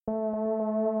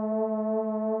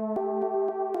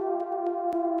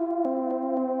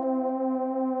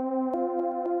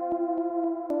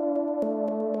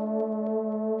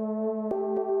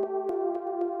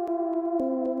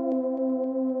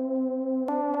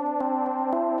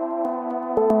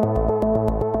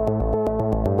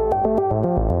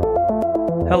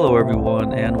Hello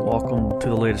everyone, and welcome to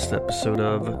the latest episode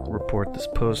of Report This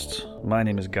Post. My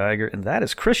name is Geiger, and that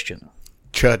is Christian.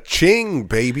 Cha-ching,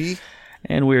 baby!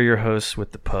 And we're your hosts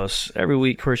with the posts. Every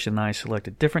week, Christian and I select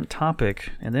a different topic,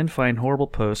 and then find horrible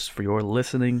posts for your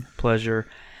listening pleasure.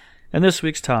 And this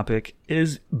week's topic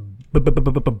is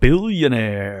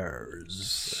billionaires.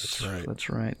 That's right. That's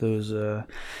right. Those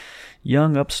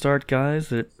young upstart guys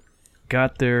that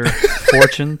got their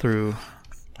fortune through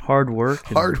hard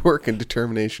work and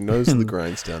determination. Nose to the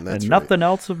grindstone. That's and right. nothing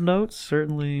else of note.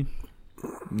 Certainly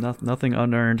nothing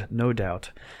unearned, no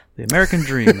doubt. The American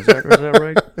dream. Is that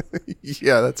right?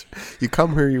 Yeah, that's. You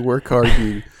come here, you work hard,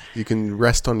 you can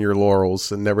rest on your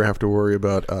laurels and never have to worry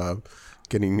about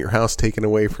getting your house taken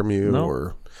away from you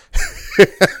or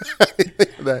anything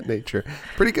of that nature.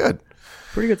 Pretty good.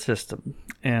 Pretty good system.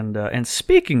 And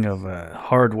speaking of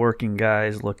hardworking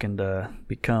guys looking to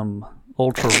become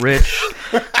ultra rich,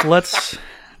 let's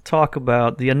talk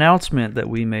about the announcement that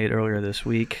we made earlier this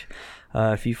week.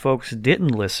 If you folks didn't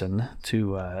listen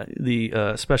to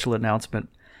the special announcement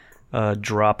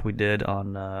drop we did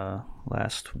on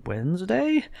last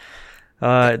Wednesday,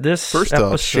 this first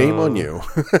episode, off, shame on you.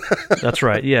 That's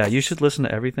right. Yeah, you should listen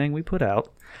to everything we put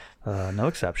out, no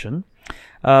exception.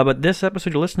 But this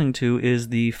episode you're listening to is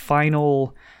the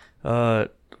final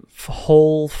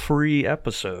whole free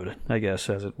episode, I guess,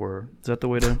 as it were. Is that the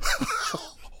way to...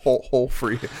 whole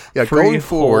free. Yeah, free going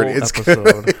forward, it's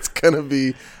gonna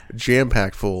be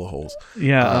jam-packed full of holes.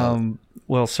 Yeah,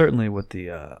 well, certainly with the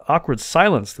awkward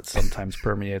silence that sometimes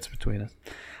permeates between us.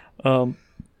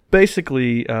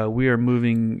 Basically, we are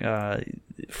moving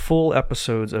full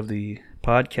episodes of the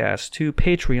podcast to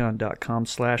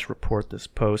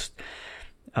patreon.com/reportthispost.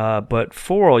 But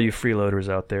for all you freeloaders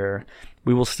out there,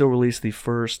 we will still release the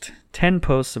first 10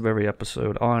 posts of every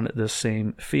episode on the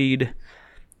same feed.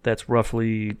 That's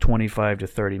roughly 25 to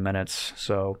 30 minutes.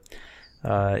 So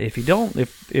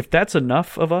if that's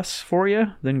enough of us for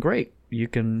you, then great. You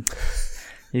can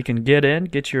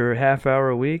get your half hour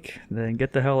a week, then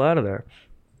get the hell out of there.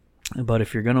 But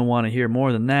if you're going to want to hear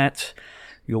more than that,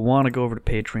 you'll want to go over to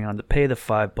Patreon to pay the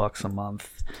 $5 a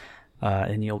month,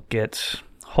 and you'll get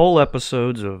whole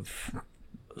episodes of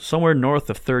somewhere north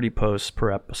of 30 posts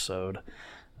per episode.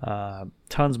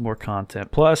 Tons more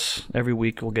content. Plus, every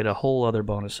week we'll get a whole other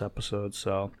bonus episode.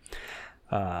 So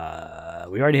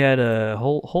we already had a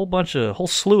whole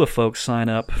slew of folks sign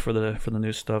up for the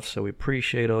new stuff. So we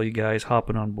appreciate all you guys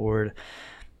hopping on board.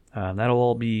 That'll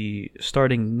all be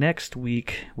starting next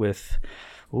week with,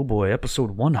 oh boy,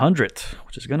 episode 100,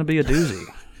 which is going to be a doozy.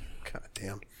 God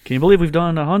damn! Can you believe we've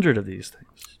done 100 of these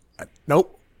things?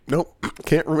 Nope.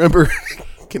 Can't remember.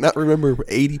 Cannot remember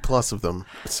 80 plus of them.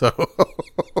 So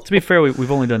to be fair,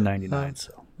 we've only done 99.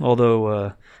 So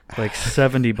although like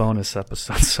 70 bonus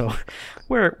episodes, so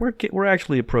we're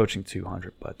actually approaching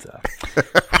 200. But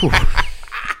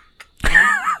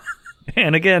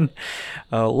and again,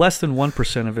 less than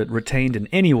 1% of it retained in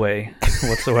any way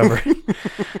whatsoever.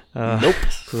 Nope.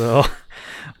 So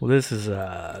this is.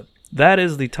 That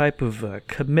is the type of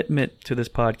commitment to this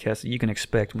podcast that you can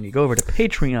expect when you go over to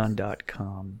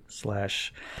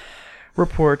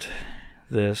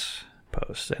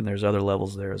patreon.com/reportthispost. And there's other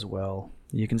levels there as well.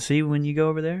 You can see when you go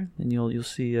over there, and you'll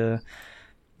see there's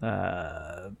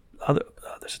a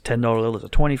 $10 level, there's a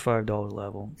 $25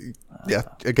 level. Yeah,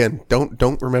 again,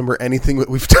 don't remember anything that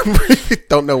we've done.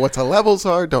 Don't know what the levels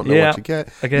are. Don't know what you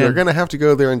get. Again, you're gonna have to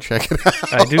go there and check it out.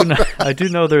 I do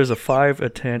know there's a 5, a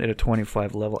 10, and a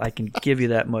 25 level. I can give you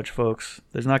that much, folks.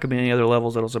 There's not gonna be any other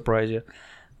levels that'll surprise you.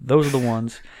 Those are the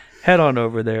ones. Head on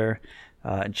over there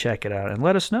and check it out, and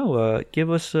let us know. Give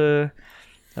us a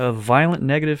violent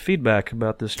negative feedback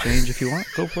about this change if you want.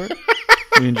 Go for it.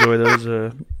 We enjoy those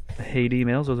hate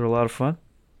emails. Those are a lot of fun.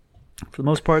 For the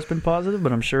most part, it's been positive,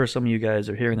 but I'm sure some of you guys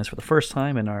are hearing this for the first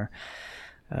time and are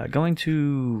going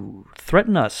to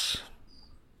threaten us.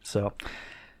 So,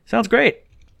 sounds great.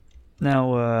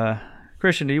 Now,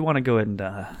 Christian, do you want to go ahead and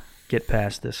get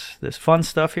past this fun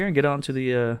stuff here and get on to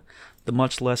the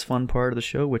much less fun part of the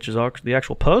show, which is the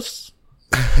actual posts?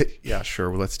 Yeah,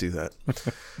 sure. Well, let's do that.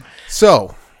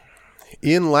 So,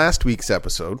 in last week's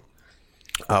episode,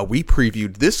 we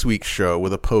previewed this week's show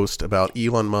with a post about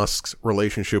Elon Musk's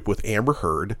relationship with Amber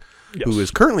Heard, who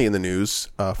is currently in the news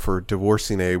for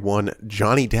divorcing one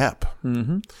Johnny Depp.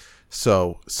 Mm-hmm.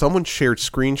 So someone shared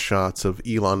screenshots of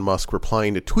Elon Musk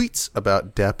replying to tweets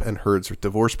about Depp and Heard's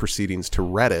divorce proceedings to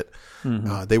Reddit.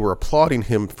 Mm-hmm. They were applauding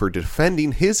him for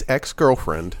defending his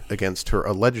ex-girlfriend against her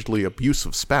allegedly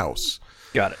abusive spouse.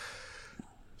 Got it.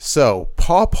 So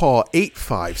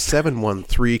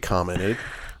Pawpaw85713 commented,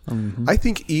 I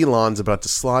think Elon's about to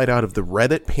slide out of the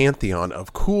Reddit pantheon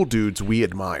of cool dudes we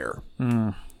admire.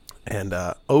 And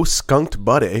Oh Skunked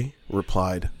Buddy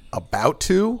replied, about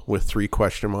to, with 3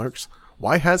 question marks.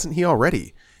 Why hasn't he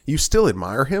already? You still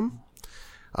admire him?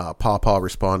 Pawpaw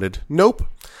responded, nope.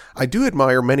 I do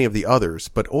admire many of the others,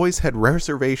 but always had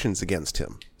reservations against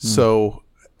him. So,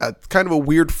 kind of a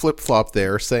weird flip-flop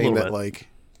there, saying that, like,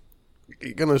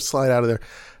 you're going to slide out of there.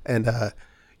 And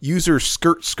user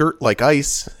Skirt Like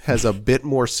Ice has a bit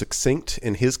more succinct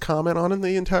in his comment on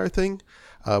the entire thing.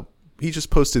 He just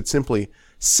posted simply,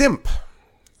 simp.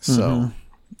 So...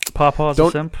 Pawpaw's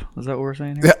a simp? Is that what we're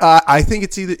saying here? I think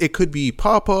it could be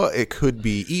Pawpaw, it could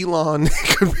be Elon,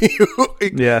 it could be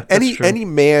any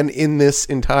man in this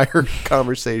entire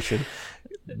conversation.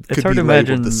 It's hard to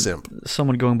imagine the simp.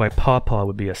 Someone going by Pawpaw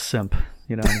would be a simp.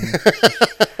 You know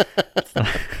what I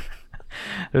mean?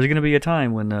 There's going to be a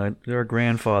time when there are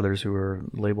grandfathers who are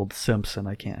labeled simps, and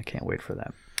I can't wait for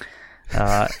that.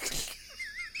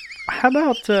 How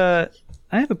about...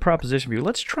 I have a proposition for you.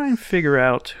 Let's try and figure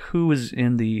out who is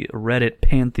in the Reddit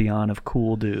pantheon of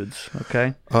cool dudes,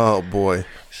 okay? Oh, boy.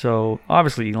 So,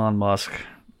 obviously, Elon Musk,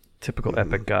 typical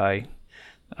epic guy.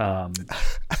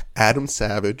 Adam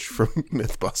Savage from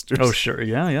Mythbusters. Oh, sure.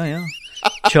 Yeah.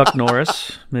 Chuck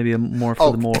Norris, maybe the more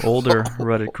older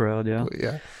Reddit crowd, yeah.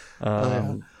 Yeah.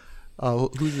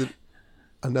 Who's it?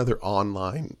 Another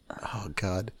online. Oh,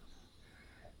 God.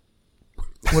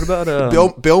 What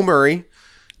about... Bill Murray.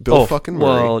 Bill fucking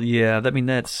Murray. Well, yeah. I mean,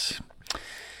 that's...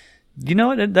 You know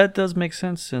what? That does make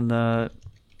sense. And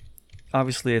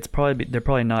obviously, they're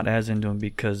probably not as into him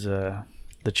because the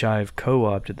Chive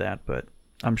co-opted that. But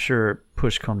I'm sure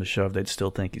push come to shove, they'd still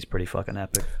think he's pretty fucking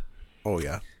epic. Oh,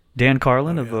 yeah. Dan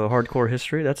Carlin of Hardcore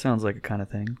History. That sounds like a kind of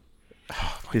thing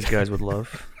these guys would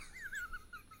love.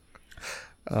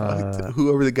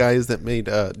 Whoever the guy is that made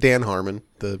Dan Harmon,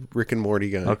 the Rick and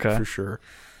Morty guy, for sure.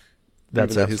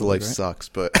 That's his life sucks,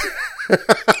 but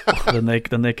then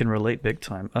they can relate big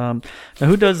time. Now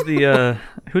who does the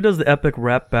epic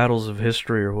rap battles of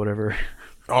history or whatever?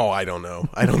 Oh, I don't know.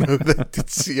 Whatever that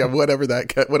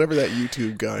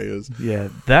YouTube guy is. Yeah,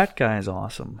 that guy is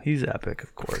awesome. He's epic,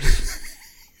 of course.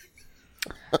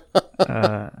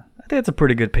 I think it's a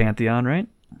pretty good pantheon, right?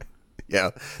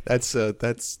 Yeah, that's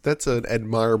an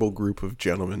admirable group of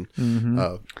gentlemen.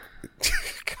 God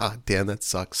damn, that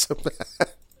sucks.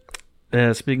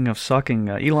 Speaking of sucking,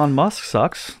 Elon Musk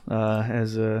sucks,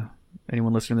 as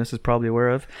anyone listening to this is probably aware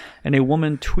of. And a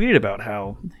woman tweeted about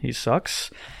how he sucks.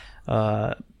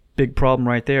 Big problem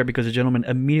right there, because a gentleman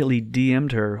immediately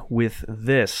DM'd her with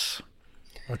this.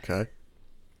 Okay.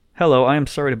 Hello, I am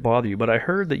sorry to bother you, but I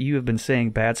heard that you have been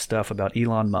saying bad stuff about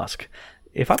Elon Musk.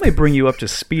 If I may bring you up to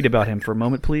speed about him for a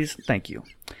moment, please. Thank you.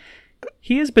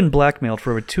 He has been blackmailed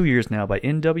for over 2 years now by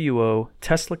NWO,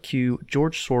 Tesla Q,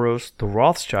 George Soros, the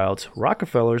Rothschilds,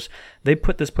 Rockefellers. They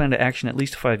put this plan to action at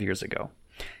least 5 years ago.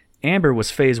 Amber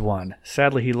was phase 1.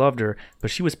 Sadly, he loved her,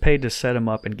 but she was paid to set him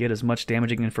up and get as much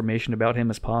damaging information about him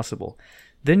as possible.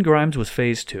 Then Grimes was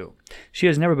phase 2. She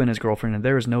has never been his girlfriend, and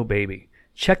there is no baby.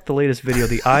 Check the latest video.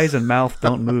 The eyes and mouth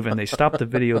don't move, and they stopped the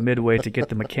video midway to get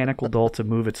the mechanical doll to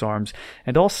move its arms,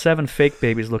 and all 7 fake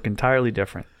babies look entirely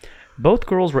different. Both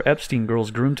girls were Epstein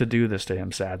girls groomed to do this to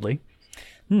him, sadly.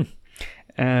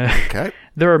 Okay.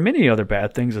 There are many other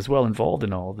bad things as well involved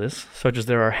in all of this, such as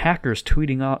there are hackers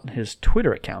tweeting out his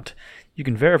Twitter account. You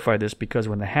can verify this because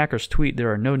when the hackers tweet,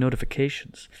 there are no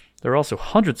notifications. There are also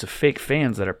hundreds of fake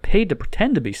fans that are paid to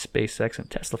pretend to be SpaceX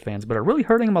and Tesla fans, but are really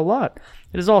hurting him a lot.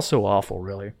 It is all so awful,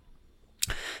 really.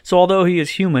 So although he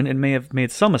is human and may have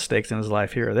made some mistakes in his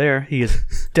life here or there, he is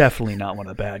definitely not one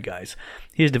of the bad guys.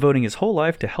 He is devoting his whole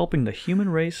life to helping the human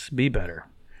race be better.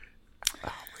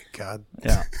 Oh my God.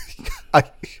 Yeah.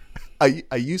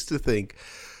 I used to think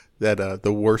that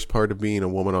the worst part of being a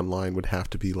woman online would have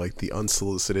to be like the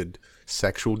unsolicited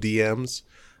sexual DMs.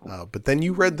 But then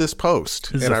you read this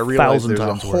post, and I realized there's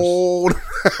a whole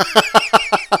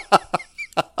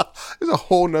there's a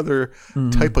whole nother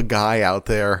type of guy out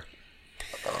there.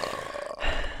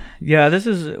 Yeah, this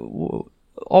is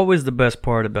always the best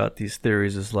part about these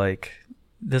theories is like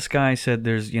this guy said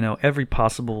there's, every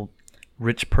possible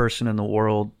rich person in the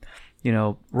world,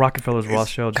 Rockefellers,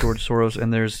 Rothschilds, George Soros,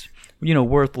 and there's,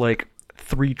 worth like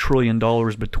 $3 trillion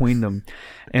between them.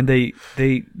 And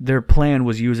their plan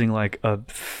was using like a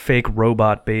fake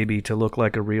robot baby to look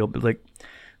like a real, like,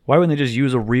 why wouldn't they just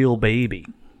use a real baby?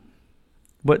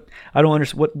 But I don't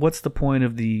understand. What's the point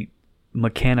of the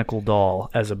mechanical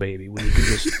doll as a baby when you can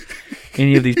just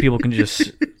any of these people can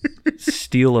just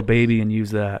steal a baby and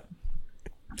use that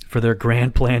for their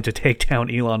grand plan to take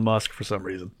down Elon Musk for some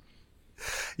reason?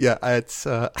 Yeah, it's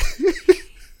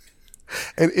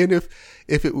And if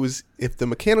the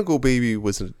mechanical baby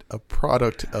was a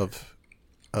product of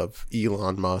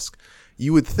Elon Musk,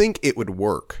 you would think it would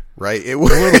work, right? It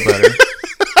would. A little better.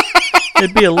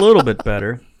 It'd be a little bit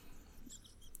better.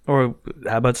 Or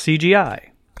how about CGI?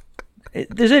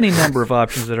 There's any number of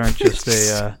options that aren't just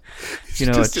a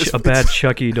bad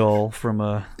Chucky doll from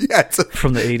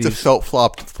from the 80s. It's a felt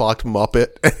flopped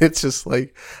Muppet, and it's just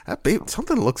like that baby.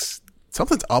 Something's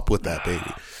up with that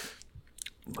baby.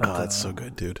 Oh, that's so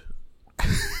good, dude.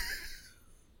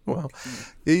 Well,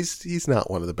 he's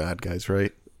not one of the bad guys,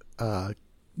 right?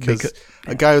 Because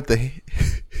a guy with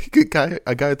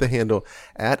the handle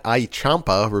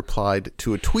 @iChampa replied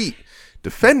to a tweet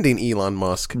defending Elon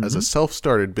Musk as a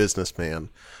self-started businessman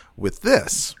with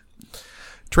this.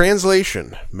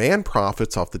 Translation: man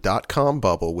profits off the dot-com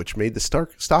bubble, which made the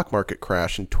stock market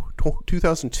crash in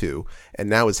 2002, and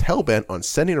now is hell-bent on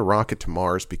sending a rocket to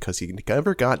Mars because he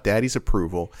never got Daddy's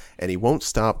approval, and he won't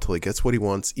stop till he gets what he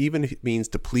wants, even if it means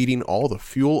depleting all the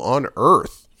fuel on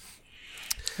Earth.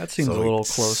 That seems a little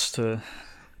close to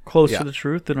the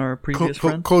truth than our previous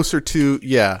friend. Closer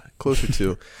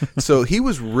to. So he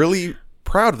was really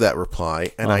proud of that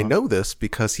reply, and I know this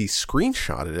because he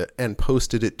screenshotted it and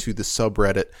posted it to the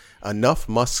subreddit Enough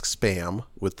Musk Spam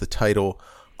with the title,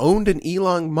 "Owned an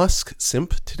Elon Musk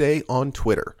simp today on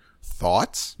Twitter.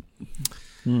 Thoughts?"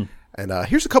 And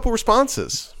here's a couple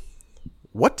responses.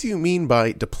 What do you mean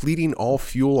by depleting all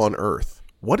fuel on Earth?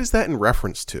 What is that in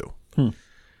reference to?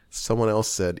 Someone else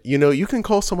said, you can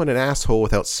call someone an asshole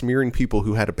without smearing people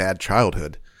who had a bad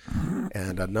childhood.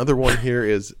 And another one here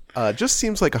is, just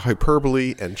seems like a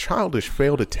hyperbole and childish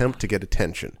failed attempt to get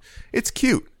attention. It's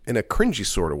cute in a cringy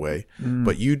sort of way,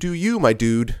 but you do you, my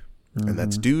dude. And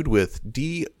that's dude with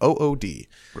DOOD.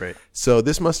 Right. So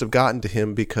this must have gotten to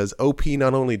him because OP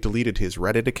not only deleted his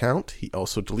Reddit account, he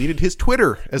also deleted his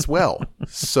Twitter as well.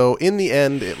 So in the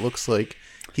end, it looks like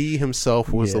he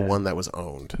himself was the one that was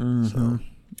owned. So.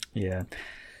 Yeah.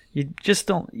 You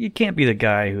can't be the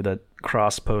guy that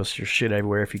cross posts your shit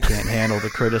everywhere if you can't handle the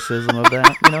criticism of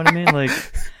that. You know what I mean? Like,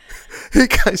 hey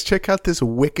guys, check out this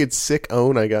wicked sick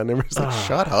own I got. And everyone's like,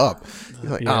 shut up.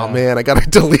 You're like, oh man, I gotta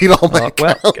delete all my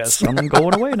accounts. Well, guess I'm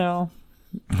going away now.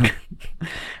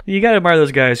 You gotta admire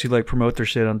those guys who promote their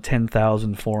shit on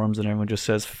 10,000 forums and everyone just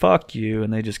says fuck you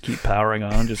and they just keep powering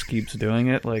on, just keeps doing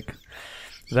it. Like,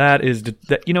 that is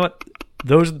you know what?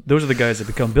 Those are the guys that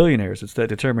become billionaires. It's that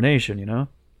determination,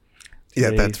 Yeah,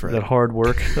 that's right. That hard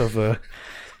work of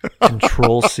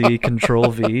Control C, Control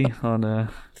V on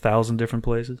 1,000 different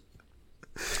places.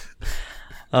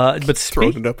 But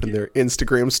throwing it up in their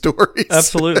Instagram stories.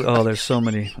 Absolutely. Oh, there's so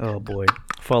many. Oh boy,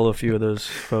 follow a few of those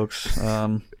folks.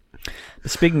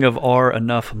 Speaking of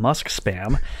enough Musk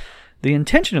spam, the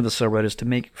intention of the subreddit is to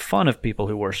make fun of people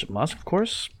who worship Musk, of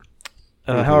course.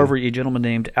 However, a gentleman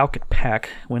named Alkit Pack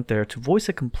went there to voice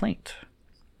a complaint.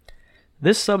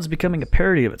 This sub's becoming a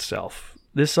parody of itself.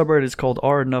 This subreddit is called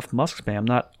enough Musk spam,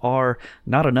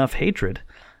 not enough hatred.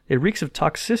 It reeks of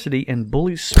toxicity and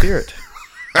bully spirit.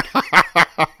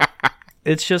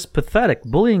 It's just pathetic.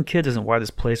 Bullying kids isn't why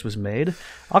this place was made.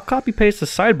 I'll copy paste the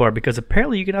sidebar because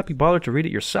apparently you cannot be bothered to read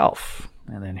it yourself.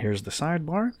 And then here's the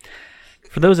sidebar.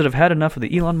 For those that have had enough of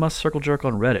the Elon Musk circle jerk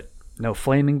on Reddit. No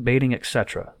flaming, baiting,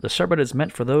 etc. The subreddit is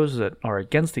meant for those that are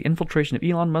against the infiltration of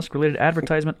Elon Musk-related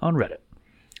advertisement on Reddit.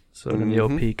 So then the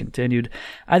OP continued,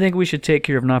 I think we should take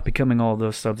care of not becoming all of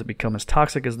those subs that become as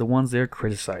toxic as the ones they're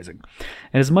criticizing.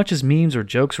 And as much as memes or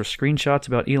jokes or screenshots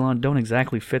about Elon don't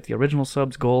exactly fit the original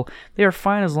sub's goal, they are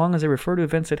fine as long as they refer to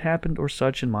events that happened or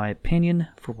such, in my opinion,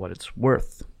 for what it's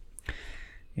worth.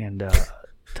 And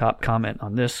top comment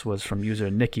on this was from user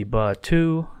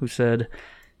NikkiBa2, who said,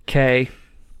 K...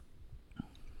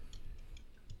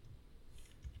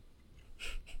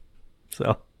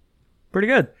 So, pretty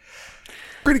good.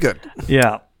 Pretty good.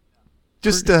 Yeah.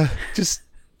 Just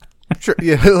sure.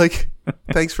 Yeah.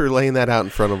 Thanks for laying that out in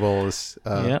front of all of us.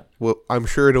 Yeah. Well, I'm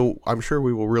sure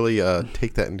we will really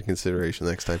take that into consideration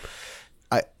next time.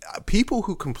 People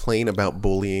who complain about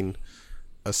bullying,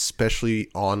 especially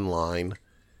online,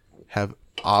 have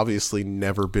obviously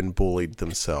never been bullied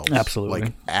themselves.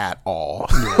 Absolutely. At all.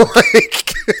 Yeah.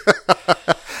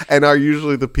 And are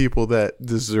usually the people that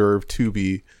deserve to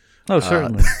be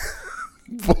certainly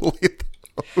bullied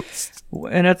the most.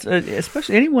 And it's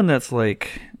especially anyone that's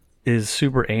is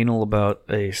super anal about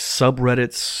a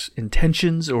subreddit's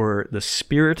intentions or the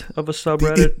spirit of a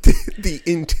subreddit. The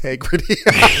integrity.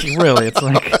 Really,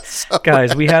 it's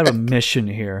guys, we have a mission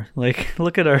here.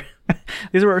 Look at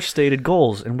these are our stated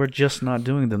goals, and we're just not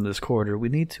doing them this quarter. We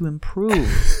need to improve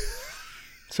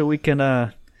so we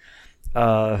can.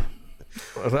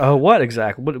 What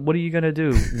exactly? What are you gonna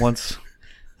do once?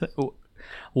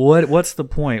 What's the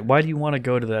point? Why do you want to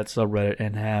go to that subreddit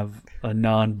and have a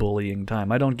non-bullying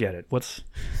time? I don't get it.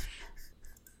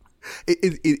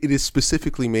 It is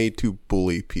specifically made to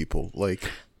bully people.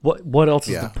 Like, what else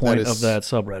is the point of that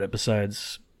subreddit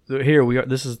besides here we are?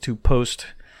 This is to post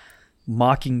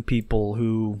mocking people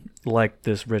who like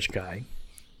this rich guy,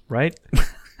 right?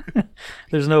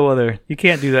 There's no other. You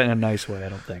can't do that in a nice way, I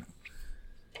don't think.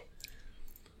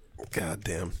 God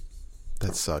damn,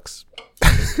 that sucks.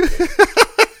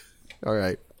 All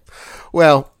right.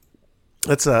 Well,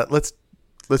 let's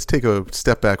take a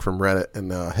step back from Reddit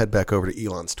and head back over to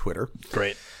Elon's Twitter.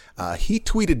 Great. He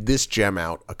tweeted this gem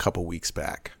out a couple weeks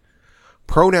back.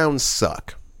 Pronouns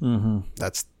suck. Mm-hmm.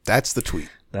 That's the tweet.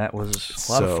 That was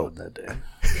a lot of fun that day.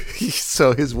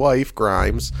 So his wife,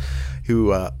 Grimes,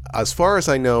 who, as far as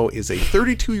I know, is a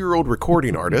 32-year-old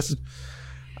recording artist,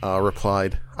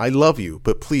 replied, "I love you,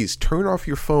 but please turn off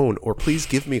your phone or please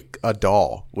give me a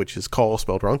doll," which is call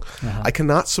spelled wrong. Uh-huh. "I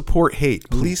cannot support hate.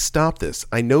 Please stop this.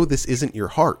 I know this isn't your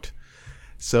heart."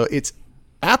 So it's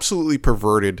absolutely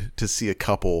perverted to see a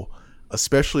couple,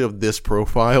 especially of this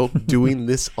profile, doing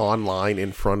this online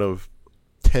in front of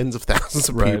tens of thousands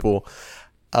of people.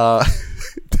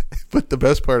 But the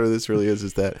best part of this really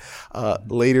is that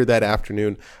later that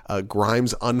afternoon,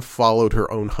 Grimes unfollowed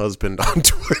her own husband on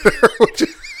Twitter, which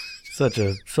is such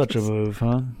a move,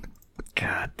 huh?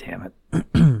 God damn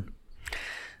it.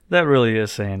 That really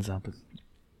is saying something.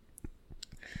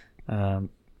 And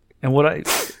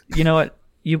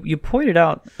you pointed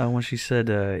out when she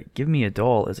said, "Give me a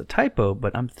doll" as a typo,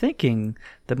 but I'm thinking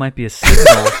that might be a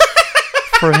signal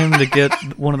for him to get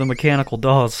one of the mechanical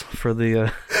dolls for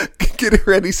the... Get it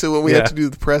ready so when we have to do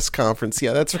the press conference.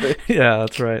 Yeah, that's right. Yeah,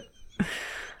 that's right.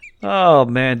 Oh,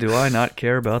 man, do I not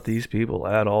care about these people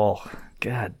at all.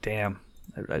 God damn.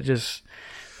 I just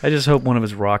hope one of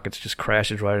his rockets just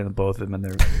crashes right into both of them and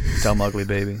their dumb, ugly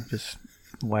baby. Just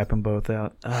wipe them both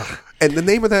out. Ugh. And the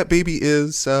name of that baby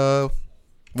is...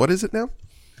 what is it now?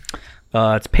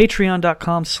 It's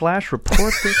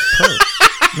patreon.com/report this post.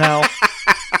 Now...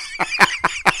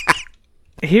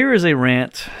 Here is a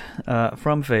rant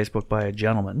from Facebook by a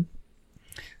gentleman.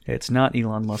 It's not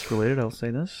Elon Musk related, I'll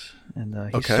say this.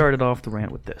 And he started off the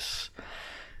rant with this.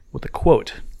 With a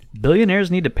quote, "Billionaires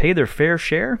need to pay their fair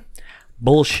share?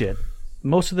 Bullshit.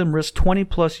 Most of them risk 20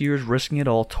 plus years risking it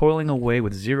all, toiling away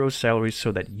with zero salaries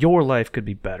so that your life could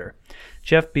be better.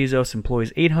 Jeff Bezos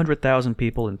employs 800,000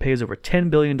 people and pays over $10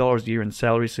 billion a year in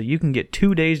salaries so you can get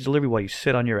 2 days delivery while you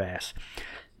sit on your ass.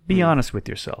 Be honest with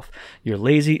yourself. You're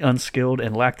lazy, unskilled,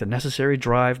 and lack the necessary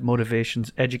drive,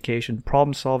 motivations, education,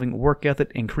 problem-solving, work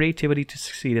ethic, and creativity to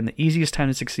succeed in the easiest time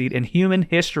to succeed in human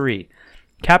history.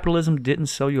 Capitalism didn't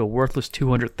sell you a worthless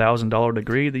 $200,000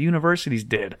 degree. The universities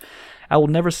did. I will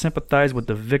never sympathize with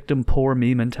the victim poor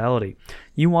me mentality.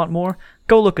 You want more?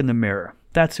 Go look in the mirror.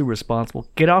 That's irresponsible.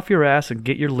 Get off your ass and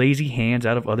get your lazy hands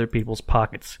out of other people's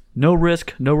pockets. No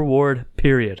risk, no reward,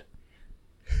 period."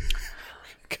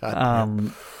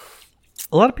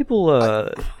 A lot of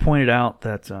people pointed out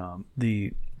that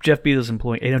the Jeff Bezos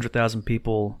employing 800,000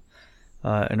 people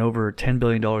and over $10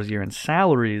 billion a year in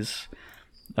salaries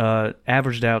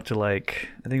averaged out to I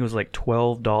think it was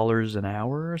 $12 an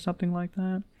hour or something like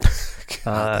that.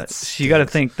 So you got to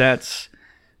think that's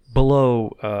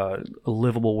below a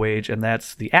livable wage, and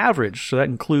that's the average. So that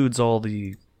includes all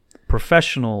the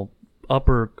professional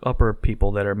upper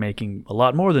people that are making a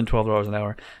lot more than $12 an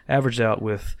hour, averaged out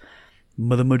with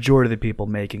the majority of the people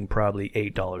making probably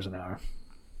 $8 an hour.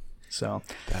 So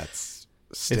that's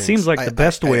it seems like the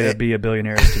best way to be a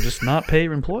billionaire is to just not pay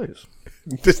your employees.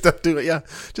 Just not do it. Yeah,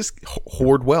 just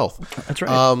hoard wealth. That's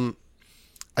right.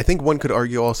 I think one could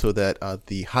argue also that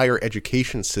the higher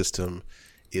education system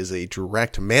is a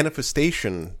direct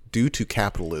manifestation due to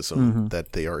capitalism,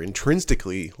 that they are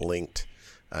intrinsically linked.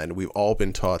 And we've all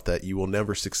been taught that you will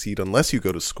never succeed unless you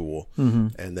go to school.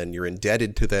 And then you're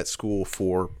indebted to that school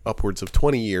for upwards of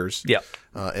 20 years.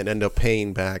 And end up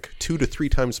paying back 2 to 3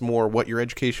 times more what your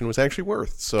education was actually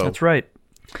worth. So that's right.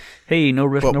 Hey, no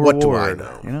risk, no what reward. Do I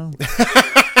know? You know?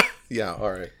 Yeah,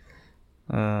 all right.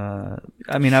 I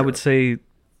mean, sure. I would say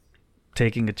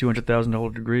taking a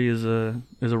 $200,000 degree is a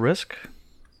risk.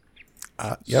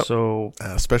 Yep. So,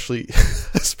 especially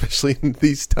in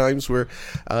these times where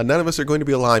none of us are going to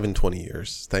be alive in 20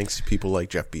 years, thanks to people like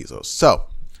Jeff Bezos. So,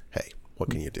 hey,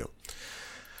 what can you do?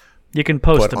 You can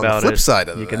post about it. On the flip side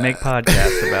of you can make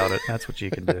podcasts about it. That's what you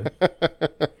can do.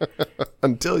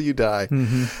 Until you die.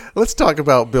 Let's talk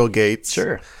about Bill Gates.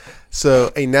 Sure.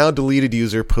 So, a now deleted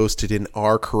user posted in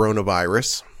our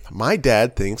coronavirus. "My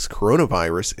dad thinks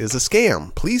coronavirus is a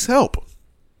scam. Please help."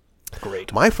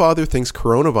 Great. My father thinks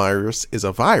coronavirus is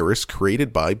a virus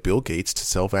created by Bill Gates to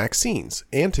sell vaccines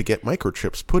and to get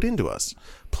microchips put into us.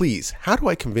 Please, how do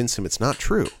I convince him it's not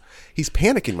true? He's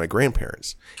panicking my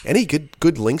grandparents. Any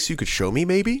good links you could show me,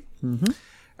 maybe?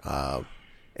 Mm-hmm.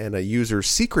 And a user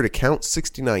secret account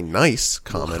 69nice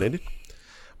commented,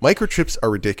 microchips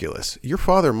are ridiculous. Your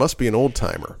father must be an old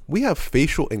timer. We have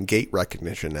facial and gait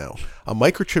recognition now. A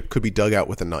microchip could be dug out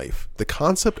with a knife. The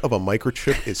concept of a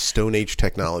microchip is Stone Age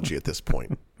technology at this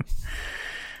point.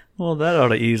 Well, that ought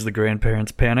to ease the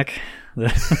grandparents' panic.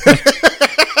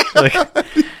 Like,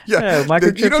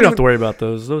 microchips, you don't have to worry about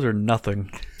those. Those are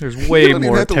nothing. There's way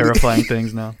more terrifying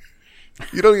things now.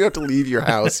 You don't even have to leave your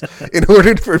house in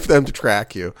order for them to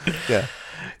track you. Yeah.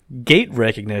 Gait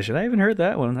recognition. I haven't heard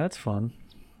that one. That's fun.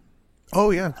 Oh,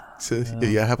 yeah. So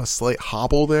you have a slight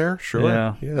hobble there? Sure.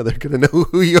 Yeah. Yeah, they're going to know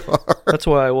who you are. That's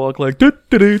why I walk like,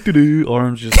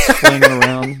 arms just swinging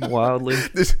around wildly.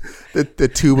 The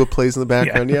tuba plays in the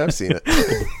background. Yeah, I've seen it.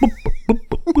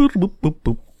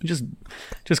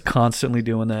 Just constantly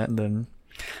doing that, and then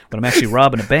when I'm actually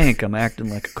robbing a bank, I'm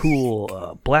acting like a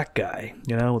cool black guy,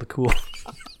 with a cool.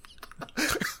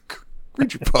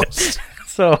 Read your post.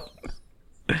 So,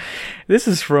 this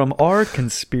is from Our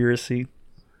Conspiracy.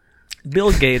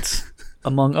 Bill Gates,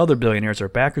 among other billionaires, are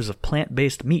backers of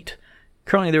plant-based meat.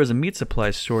 Currently, there is a meat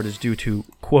supply shortage due to,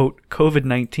 quote,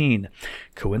 COVID-19.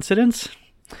 Coincidence?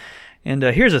 And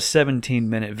here's a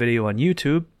 17-minute video on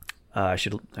YouTube. I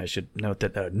should note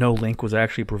that no link was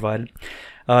actually provided.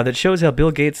 That shows how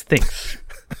Bill Gates thinks.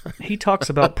 He talks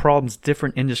about problems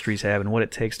different industries have and what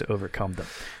it takes to overcome them.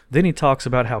 Then he talks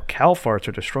about how cow farts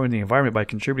are destroying the environment by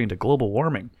contributing to global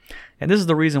warming. And this is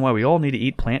the reason why we all need to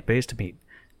eat plant-based meat.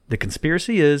 The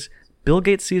conspiracy is Bill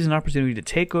Gates sees an opportunity to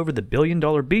take over the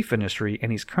billion-dollar beef industry,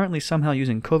 and he's currently somehow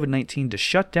using COVID-19 to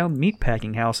shut down meat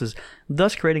packing houses,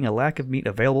 thus creating a lack of meat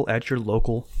available at your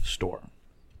local store.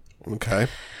 Okay.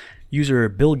 User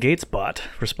Bill Gates Bot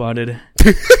responded,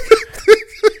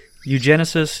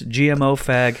 eugenicist, GMO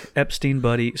fag, Epstein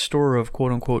buddy, storer of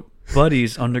quote-unquote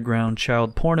buddies underground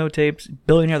child porno tapes,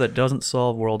 billionaire that doesn't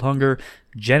solve world hunger,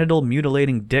 genital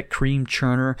mutilating dick cream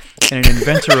churner, and an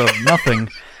inventor of nothing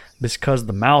because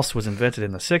the mouse was invented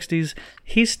in the 60s.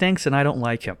 He stinks and I don't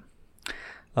like him.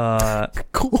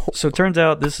 Cool. So it turns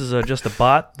out this is just a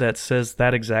bot that says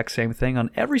that exact same thing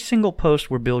on every single post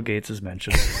where Bill Gates is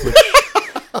mentioned, which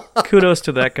kudos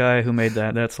to that guy who made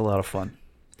that. That's a lot of fun.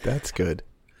 That's good.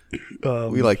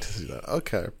 We like to see that.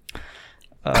 Okay.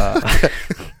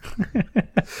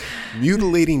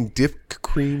 Mutilating dip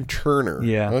cream churner.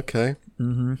 Yeah. Okay.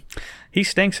 Mm-hmm. He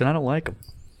stinks and I don't like him.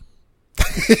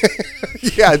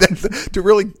 Yeah, to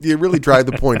really drive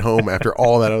the point home after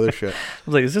all that other shit. I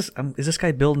was like, is this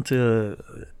guy building to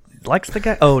likes the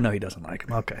guy? Oh no, he doesn't like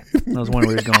him. Okay, I was wondering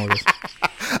where he's going with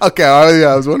this. Okay,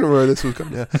 I was wondering where this was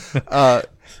going. Yeah.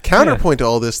 Counterpoint to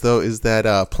all this, though, is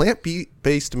that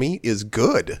plant-based meat is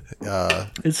good.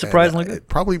 It's surprisingly good.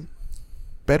 Probably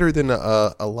better than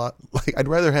a lot. Like, I'd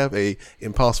rather have a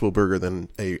Impossible Burger than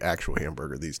a actual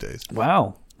hamburger these days.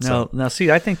 Wow. Now,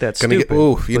 see, I think that's stupid.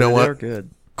 You know what? They're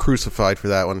good. Crucified for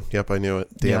that one. Yep, I knew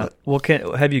it. Damn it. Well,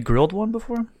 have you grilled one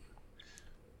before?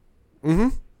 Mm-hmm.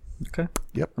 Okay.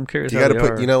 Yep. I'm curious. You got to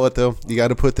put. You know what though? You got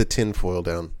to put the tin foil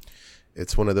down.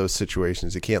 It's one of those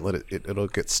situations. You can't let it. It'll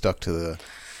get stuck to the.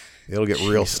 It'll get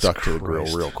real stuck to the grill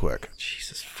real quick.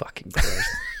 Jesus fucking Christ.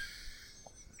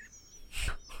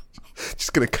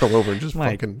 Just gonna come over and just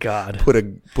fucking God. put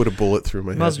a bullet through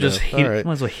my head. Might as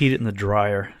well heat it in the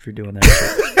dryer if you're doing that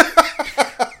shit.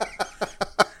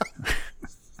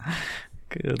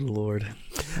 Good Lord.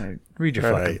 Right, read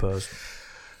your fucking post.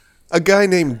 A guy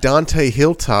named Dante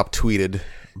Hilltop tweeted,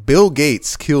 Bill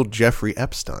Gates killed Jeffrey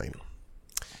Epstein.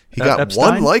 He got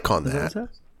Epstein? One like on that.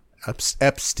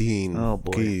 Epstein. Oh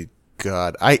boy.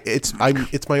 God, it's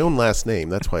my own last name.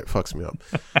 That's why it fucks me up.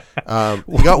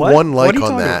 He got one like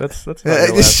on that.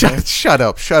 Shut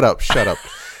up.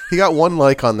 He got one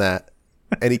like on that,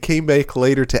 and he came back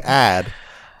later to add,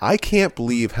 I can't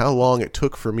believe how long it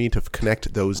took for me to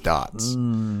connect those dots.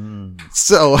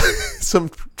 So,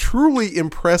 some truly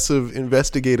impressive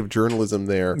investigative journalism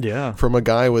there. Yeah. From a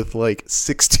guy with like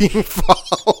 16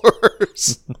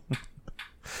 followers.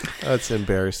 That's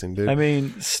embarrassing, dude. I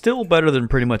mean, still better than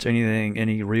pretty much anything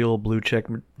any real blue check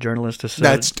journalist has said.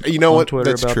 That's on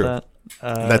Twitter that's about true. That.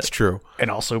 That's true,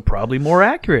 and also probably more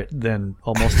accurate than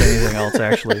almost anything else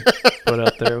actually put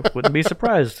out there. Wouldn't be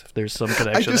surprised if there's some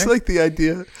connection. like the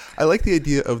idea. I like the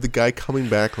idea of the guy coming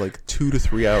back like 2 to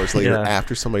 3 hours later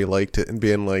after somebody liked it and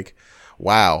being like,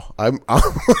 "Wow, I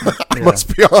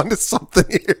must be onto something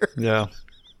here." Yeah.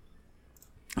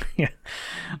 Yeah,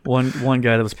 one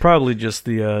guy that was probably just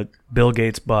the Bill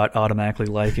Gates bot automatically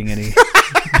liking any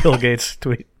Bill Gates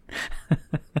tweet. I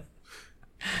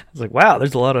was like, wow,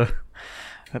 there's a lot of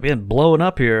being blowing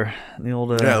up here. The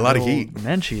old a lot of heat.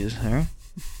 Menchies. Huh?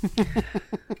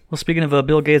 Well, speaking of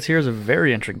Bill Gates, here's a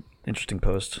very interesting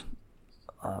post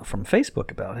from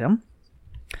Facebook about him.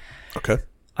 Okay.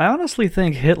 I honestly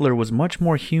think Hitler was much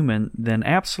more human than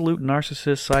absolute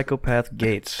narcissist psychopath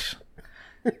Gates.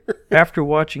 After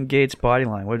watching Gates' body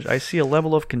language, I see a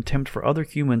level of contempt for other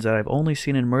humans that I've only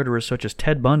seen in murderers such as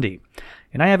Ted Bundy.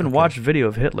 And I haven't watched video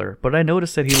of Hitler, but I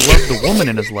noticed that he loved the woman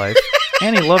in his life,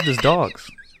 and he loved his dogs.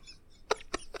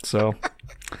 So,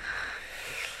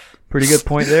 pretty good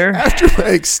point there. After my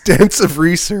extensive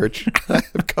research, I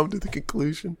have come to the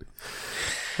conclusion.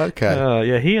 Okay.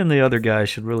 Yeah, he and the other guy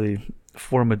should really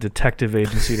form a detective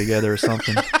agency together or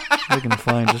something. They can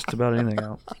find just about anything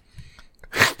out.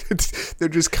 They're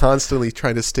just constantly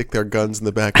trying to stick their guns in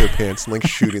the back of their pants and like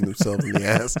shooting themselves in the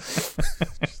ass.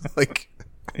 Like,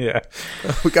 yeah,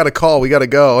 we got a call, we got to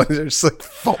go, and they're just like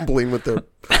fumbling with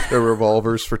their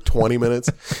revolvers for 20 minutes.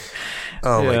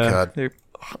 Oh my god! They're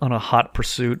on a hot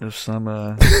pursuit of some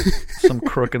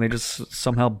crook, and they just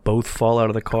somehow both fall out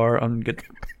of the car and get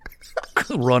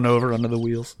run over under the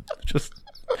wheels. Just.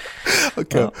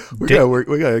 Okay, we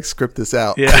gotta script this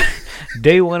out. Yeah,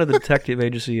 day one of the detective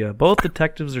agency. Both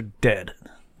detectives are dead.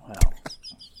 Wow.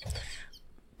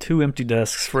 2 empty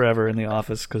desks forever in the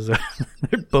office because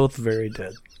they're both very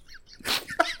dead.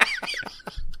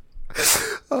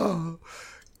 Oh,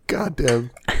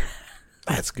 goddamn!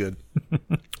 That's good.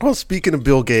 Well, speaking of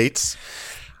Bill Gates,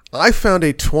 I found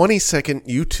a 20-second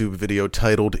YouTube video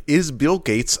titled "Is Bill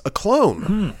Gates a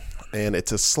Clone?" And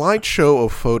it's a slideshow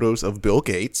of photos of Bill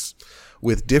Gates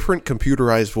with different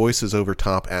computerized voices over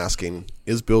top asking,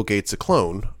 "Is Bill Gates a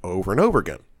clone?" over and over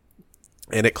again.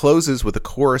 And it closes with a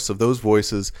chorus of those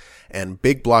voices and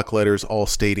big block letters all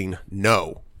stating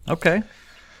no. Okay.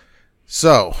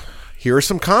 So, here are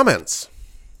some comments.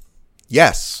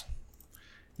 Yes.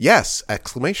 Yes,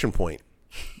 exclamation point.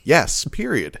 Yes,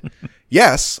 period.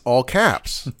 Yes, all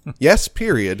caps. Yes,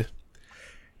 period.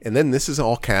 And then this is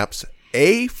all caps.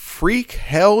 A freak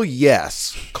hell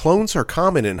yes. Clones are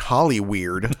common in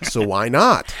Hollyweird, so why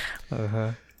not?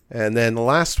 Uh-huh. And then the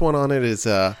last one on it is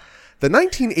the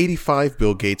 1985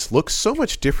 Bill Gates looks so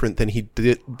much different than he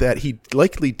did that he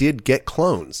likely did get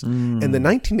clones. And the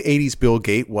 1980s Bill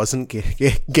Gates wasn't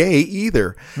gay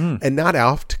either and not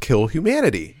out to kill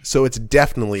humanity. So it's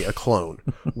definitely a clone.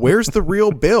 Where's the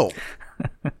real Bill?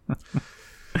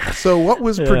 So what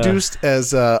was produced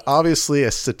as obviously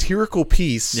a satirical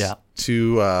piece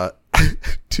to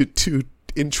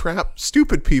entrap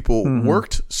stupid people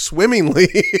worked swimmingly.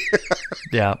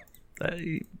 Yeah,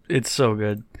 it's so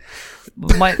good.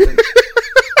 I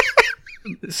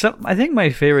think my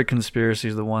favorite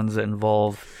conspiracies are the ones that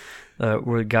involve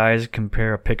where guys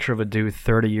compare a picture of a dude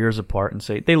 30 years apart and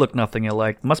say they look nothing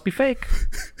alike. Must be fake.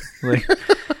 Like,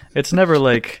 it's never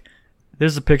like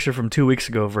there's a picture from 2 weeks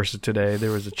ago versus today.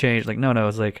 There was a change. Like no,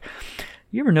 it's like.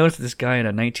 You ever notice this guy in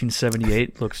a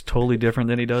 1978 looks totally different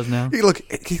than he does now?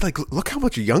 Look how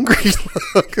much younger he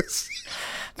looks.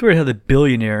 It's weird how the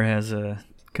billionaire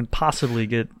can possibly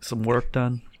get some work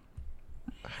done.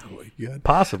 Oh my god!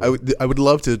 Possibly. I would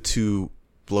love to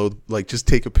blow just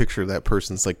take a picture of that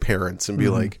person's parents and be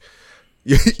like,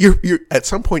 you're at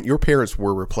some point your parents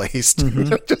were replaced.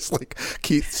 Just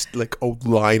keep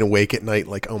lying awake at night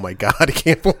oh my god, I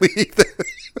can't believe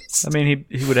this. I mean,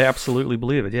 he would absolutely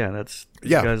believe it. Yeah, you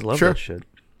guys love that shit.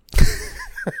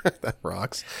 That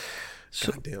rocks.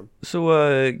 Goddamn. So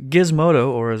Gizmodo,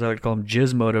 or as I would call him,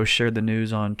 Gizmodo, shared the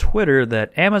news on Twitter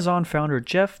that Amazon founder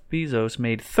Jeff Bezos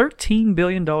made $13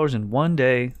 billion in one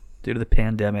day due to the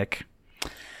pandemic.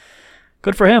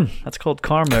 Good for him. That's called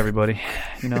karma, everybody.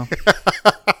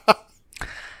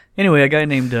 Anyway, a guy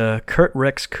named Kurt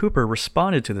Rex Cooper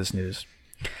responded to this news.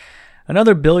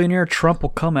 Another billionaire Trump will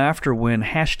come after when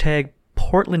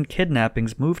 #Portland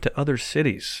kidnappings move to other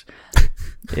cities.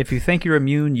 If you think you're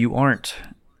immune, you aren't.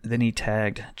 Then he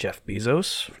tagged Jeff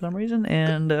Bezos for some reason,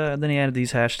 and then he added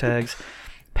these hashtags: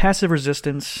 passive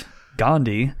resistance,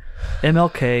 Gandhi,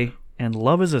 MLK, and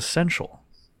love is essential.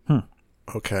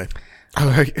 Okay. All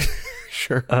right.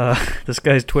 Sure. This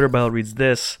guy's Twitter bio reads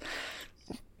this,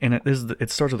 and it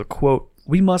starts with a quote: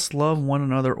 "We must love one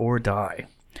another or die.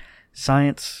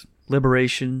 Science,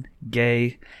 liberation,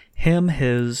 gay, him,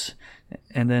 his,"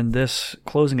 and then this,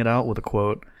 closing it out with a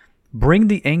quote: "Bring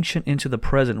the ancient into the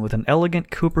present with an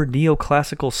elegant Cooper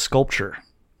neoclassical sculpture."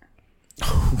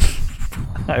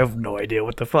 I have no idea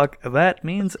what the fuck that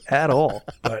means at all,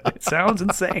 but it sounds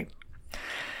insane.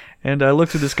 And I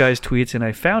looked at this guy's tweets, and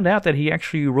I found out that he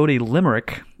actually wrote a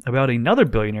limerick about another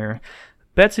billionaire,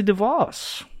 Betsy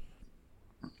DeVos.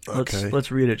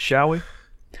 Let's read it, shall we?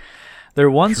 There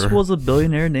once was a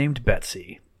billionaire named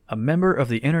Betsy, a member of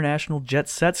the International Jet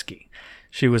Set Ski.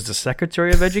 She was the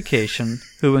Secretary of Education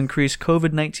who increased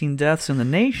COVID-19 deaths in the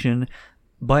nation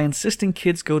by insisting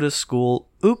kids go to school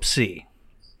oopsie.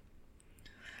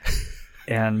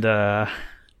 And I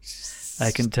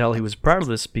can tell he was proud of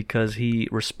this because he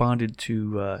responded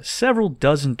to several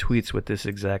dozen tweets with this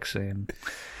exact same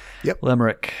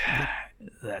limerick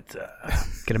that I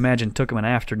can imagine took him an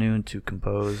afternoon to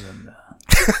compose. And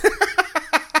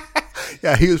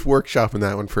yeah, he was workshopping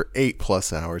that one for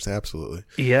 8+ hours. Absolutely.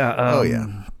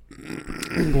 Yeah.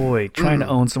 Boy, trying to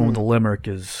own someone with a limerick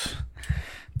is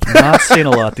not seen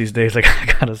a lot these days, I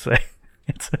gotta say.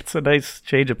 It's a nice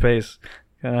change of pace.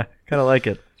 Kind of like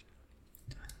it.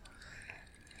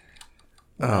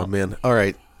 Oh, man. All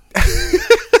right.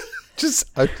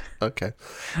 Okay.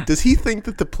 Does he think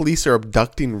that the police are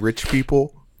abducting rich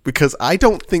people? Because I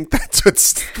don't think that's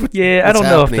what's I don't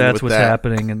know if that's what's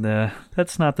happening. And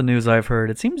that's not the news I've heard.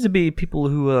 It seems to be people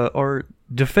who are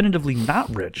definitively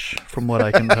not rich, from what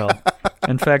I can tell.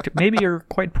 In fact, maybe are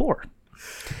quite poor.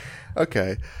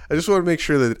 Okay. I just want to make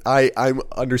sure that I'm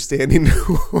understanding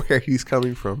where he's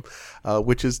coming from,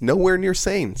 which is nowhere near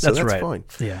sane. So that's right. Fine.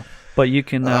 Yeah. But you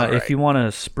can, if you want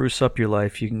to spruce up your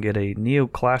life, you can get a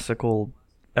neoclassical,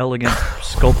 elegant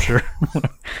sculpture.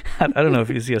 I don't know if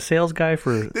is he a sales guy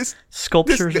for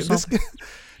sculptures or something.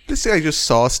 This guy just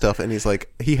saw stuff and he's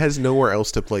like, he has nowhere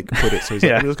else to put it, so he's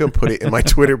like, I'm just gonna put it in my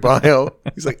Twitter bio.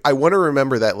 He's like, I want to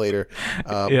remember that later,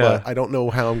 but I don't know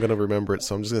how I'm gonna remember it,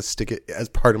 so I'm just gonna stick it as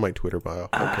part of my Twitter bio.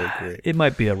 Okay, great. It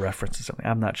might be a reference to something.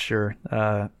 I'm not sure.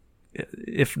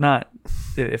 If not,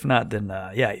 then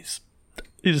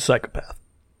he's a psychopath.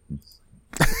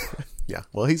 Yeah,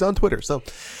 well, he's on Twitter,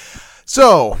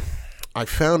 so I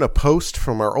found a post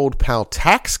from our old pal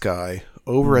Tax Guy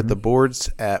over at the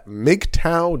boards at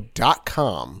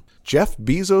MGTOW.com. Jeff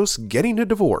Bezos getting a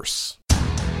divorce.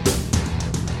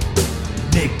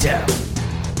 MGTOW.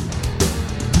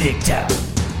 MGTOW.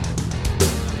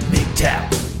 MGTOW.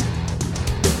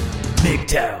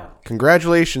 MGTOW.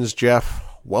 Congratulations, Jeff.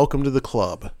 Welcome to the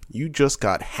club. You just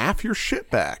got half your shit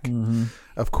back. Mm-hmm.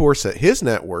 Of course, at his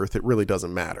net worth, it really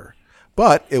doesn't matter.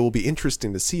 But it will be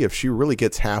interesting to see if she really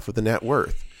gets half of the net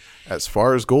worth. As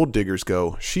far as gold diggers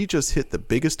go, she just hit the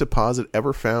biggest deposit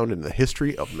ever found in the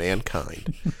history of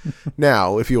mankind.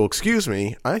 Now, if you'll excuse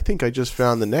me, I think I just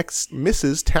found the next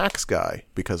Mrs. Tax Guy,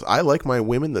 because I like my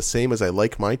women the same as I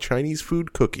like my Chinese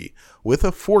food cookie, with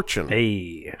a fortune.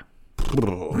 Hey.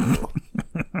 The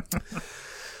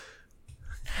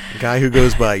guy who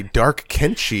goes by Dark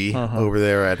Kenshi over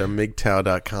there at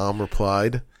MGTOW.com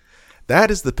replied, "That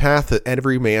is the path that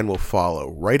every man will follow.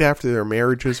 Right after their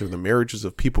marriages or the marriages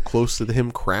of people close to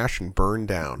him crash and burn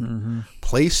down. Mm-hmm.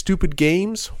 Play stupid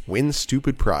games, win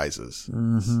stupid prizes."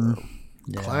 Mm-hmm. So,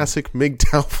 classic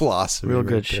MGTOW philosophy. Real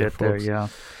good shit there, yeah.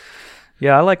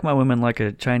 Yeah, I like my women like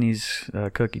a Chinese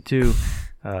cookie too.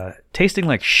 Tasting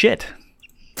like shit.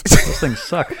 Those things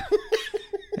suck.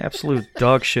 Absolute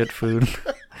dog shit food.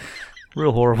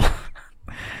 Real horrible.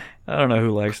 I don't know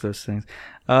who likes those things.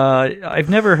 I've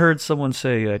never heard someone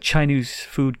say Chinese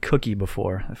food cookie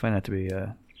before. I find that to be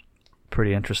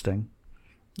pretty interesting.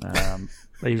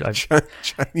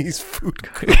 Chinese food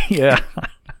cookie. Yeah.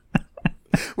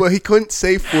 Well, he couldn't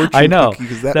say fortune I know. cookie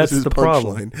because that That's was his the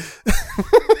problem.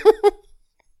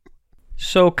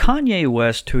 So Kanye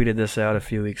West tweeted this out a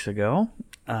few weeks ago.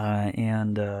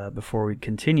 And before we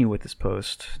continue with this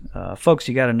post, folks,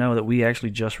 you got to know that we actually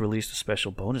just released a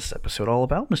special bonus episode all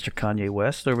about Mr. Kanye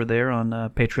West over there on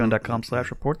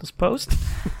patreon.com/report this post.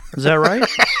 Is that right?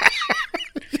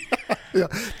 Yeah,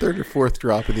 third or fourth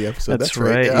drop of the episode. That's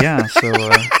right. Yeah. So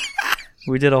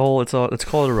we did a whole. It's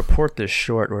called a report this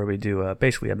short, where we do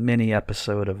basically a mini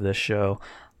episode of this show.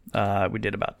 We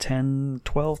did about 10,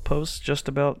 12 posts just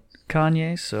about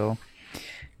Kanye. So.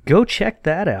 Go check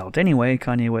that out. Anyway,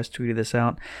 Kanye West tweeted this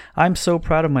out. "I'm so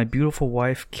proud of my beautiful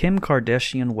wife, Kim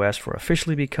Kardashian West, for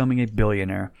officially becoming a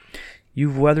billionaire.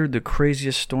 You've weathered the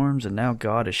craziest storms, and now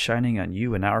God is shining on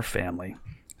you and our family.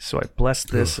 So I blessed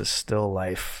this as still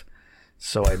life.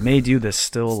 So I made you this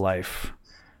still life.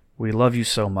 We love you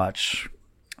so much."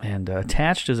 And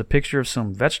attached is a picture of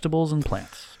some vegetables and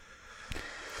plants.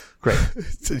 Great.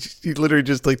 So he literally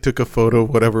just took a photo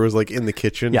of whatever was in the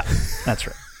kitchen. Yeah, that's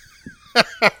right.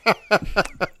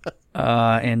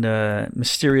 And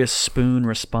Mysterious Spoon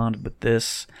responded with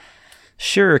this: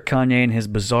 "Sure, Kanye and his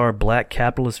bizarre black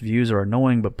capitalist views are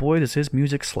annoying, but boy, does his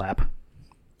music slap."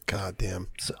 God damn.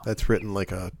 So. That's written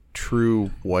like a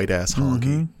true white-ass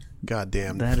honky. God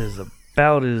damn. That is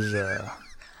about as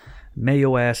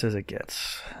mayo-ass as it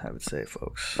gets, I would say,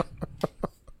 folks.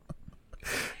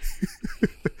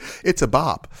 It's a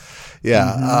bop.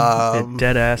 Yeah. It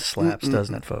dead-ass slaps,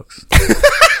 doesn't it, folks?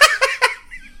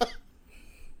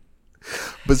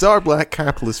 Bizarre black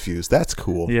capitalist views. That's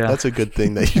cool. Yeah. That's a good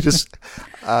thing that you just,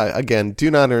 again,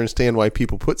 do not understand why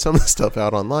people put some of the stuff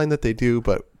out online that they do,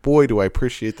 but boy, do I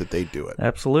appreciate that they do it.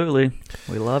 Absolutely.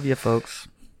 We love you, folks.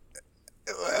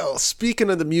 Well,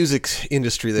 speaking of the music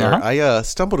industry there, I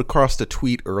stumbled across a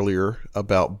tweet earlier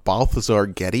about Balthazar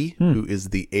Getty, who is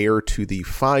the heir to the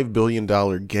 $5 billion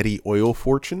Getty oil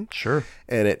fortune. Sure.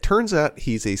 And it turns out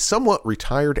he's a somewhat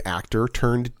retired actor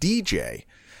turned DJ.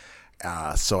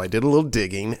 So I did a little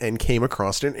digging and came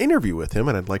across an interview with him,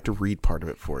 and I'd like to read part of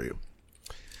it for you.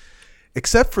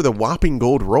 Except for the whopping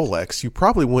gold Rolex, you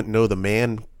probably wouldn't know the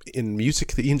man in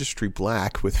music industry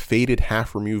black with faded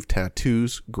half-removed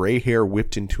tattoos, gray hair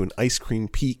whipped into an ice cream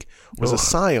peak, was a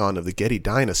scion of the Getty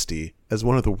dynasty as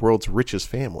one of the world's richest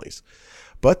families.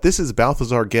 But this is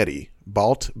Balthazar Getty,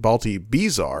 Balti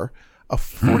Bizarre, a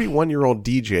 41-year-old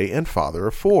DJ and father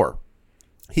of 4.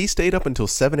 He stayed up until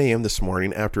 7 a.m. this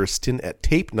morning after a stint at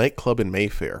Tape nightclub in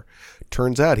Mayfair.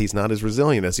 Turns out he's not as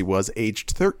resilient as he was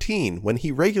aged 13 when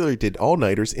he regularly did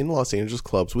all-nighters in Los Angeles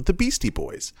clubs with the Beastie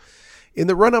Boys. In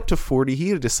the run-up to 40, he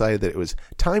had decided that it was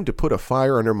time to put a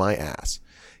fire under my ass.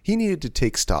 He needed to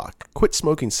take stock, quit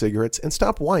smoking cigarettes, and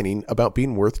stop whining about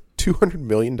being worth $200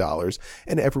 million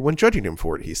and everyone judging him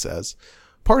for it, he says.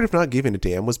 Part of not giving a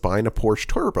damn was buying a Porsche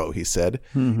Turbo, he said.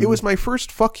 It was my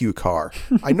first fuck you car.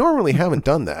 I normally haven't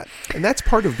done that. And that's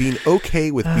part of being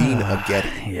okay with being a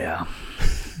Getty. Yeah.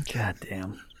 God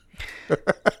damn.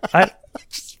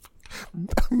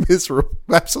 Miserable,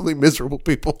 absolutely miserable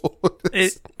people.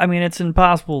 It's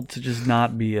impossible to just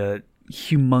not be a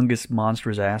humongous,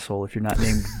 monstrous asshole if you're not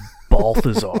named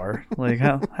Balthazar. Like,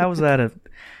 how is that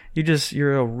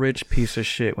you're a rich piece of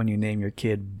shit when you name your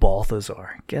kid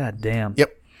Balthazar. God damn.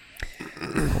 Yep.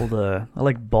 I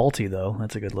like Balti, though.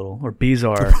 That's a good little... Or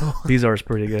Bizarre. Bizarre's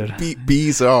pretty good.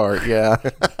 Bizarre, yeah.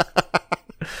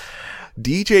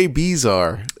 DJ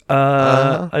Bizarre.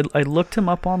 I looked him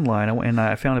up online, and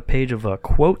I found a page of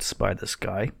quotes by this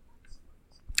guy.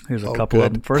 Here's a couple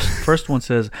of them. First one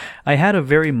says, I had a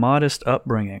very modest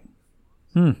upbringing.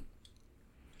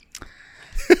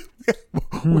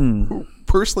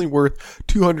 Personally worth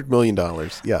 $200 million.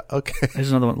 Yeah, okay.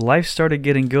 Here's another one. Life started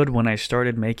getting good when I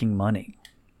started making money.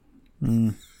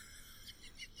 Let's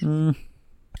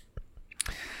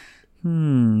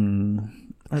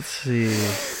see.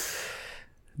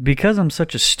 Because I'm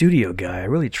such a studio guy, I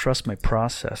really trust my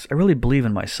process. I really believe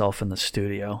in myself in the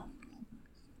studio.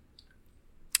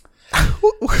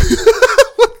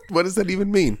 What does that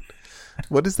even mean?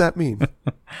 What does that mean?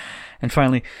 And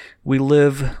finally, we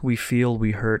live, we feel,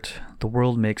 we hurt. The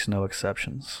world makes no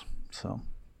exceptions. So,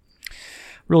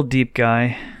 real deep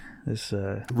guy. This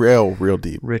real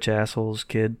deep. Rich assholes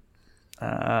kid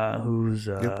who's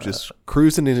just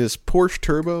cruising in his Porsche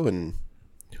Turbo and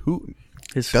who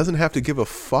doesn't have to give a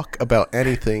fuck about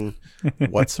anything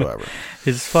whatsoever.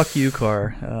 His fuck you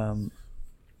car. I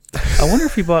wonder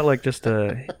if he bought like just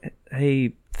a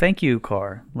hey thank you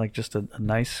car, like just a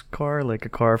nice car, like a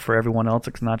car for everyone else.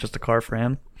 It's not just a car for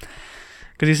him.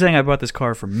 Because he's saying I bought this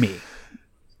car for me.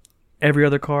 Every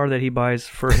other car that he buys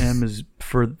for him is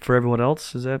for everyone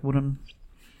else. Is that what I'm?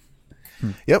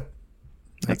 Yep,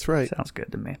 that's right. Sounds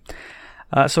good to me.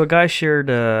 So a guy shared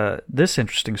this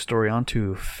interesting story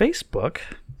onto Facebook.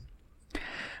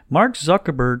 Mark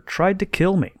Zuckerberg tried to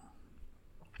kill me.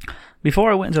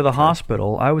 Before I went into the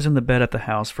hospital, I was in the bed at the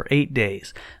house for 8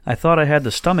 days. I thought I had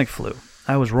the stomach flu.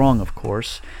 I was wrong, of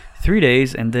course. 3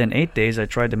 days and then 8 days I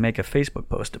tried to make a Facebook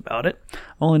post about it,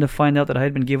 only to find out that I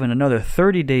had been given another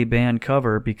 30-day ban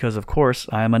cover because, of course,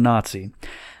 I am a Nazi.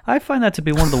 I find that to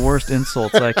be one of the worst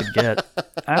insults I could get.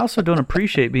 I also don't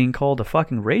appreciate being called a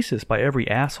fucking racist by every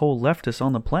asshole leftist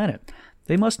on the planet.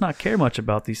 They must not care much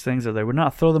about these things or they would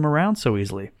not throw them around so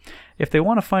easily. If they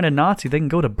want to find a Nazi, they can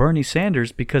go to Bernie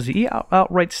Sanders because he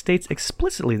outright states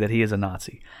explicitly that he is a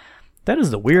Nazi. That is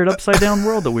the weird upside-down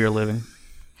world that we are living.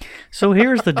 So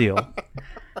here's the deal.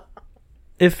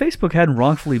 If Facebook hadn't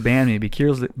wrongfully banned me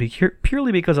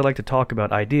purely because I like to talk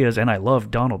about ideas and I love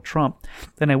Donald Trump,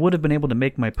 then I would have been able to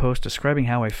make my post describing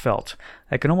how I felt.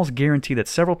 I can almost guarantee that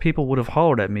several people would have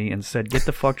hollered at me and said, "Get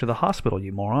the fuck to the hospital,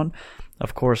 you moron."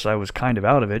 Of course, I was kind of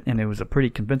out of it, and it was a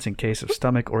pretty convincing case of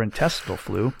stomach or intestinal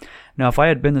flu. Now, if I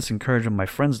had been this encouraging my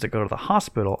friends to go to the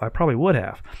hospital, I probably would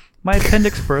have. My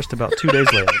appendix burst about 2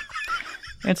 days later.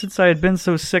 And since I had been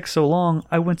so sick so long,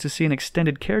 I went to see an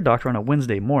extended care doctor on a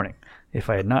Wednesday morning. if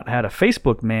I had not had a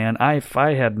Facebook ban, if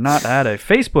I had not had a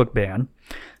Facebook ban.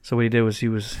 So what he did was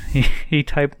he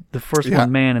typed the first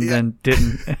one man and then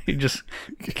didn't. He just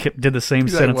did the same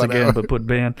sentence again but put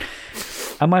ban.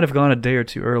 I might have gone a day or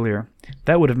two earlier.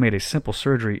 That would have made a simple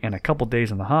surgery and a couple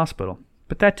days in the hospital.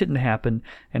 But that didn't happen,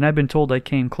 and I've been told I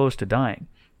came close to dying.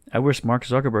 I wish Mark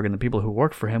Zuckerberg and the people who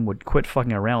work for him would quit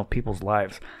fucking around with people's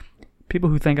lives. People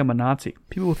who think I'm a Nazi.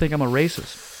 People who think I'm a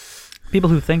racist. People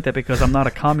who think that because I'm not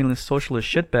a communist socialist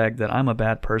shitbag that I'm a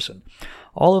bad person.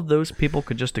 All of those people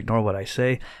could just ignore what I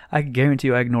say. I can guarantee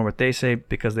you I ignore what they say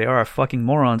because they are fucking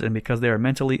morons and because they are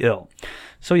mentally ill.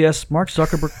 So yes, Mark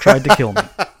Zuckerberg tried to kill me.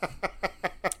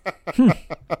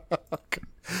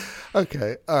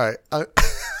 Okay. All right.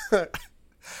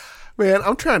 Man,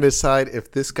 I'm trying to decide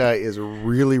if this guy is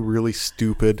really, really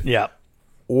stupid. Yeah.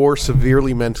 Or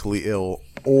severely mentally ill,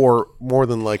 or more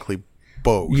than likely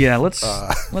both. Yeah, let's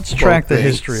track the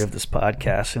history of this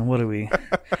podcast, and what do we?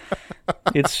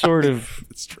 It's sort of.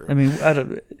 It's true. I mean,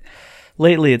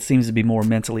 lately it seems to be more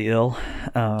mentally ill,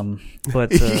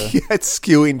 but yeah, it's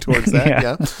skewing towards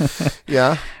that.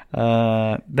 Yeah.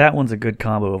 That one's a good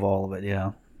combo of all of it.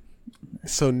 Yeah.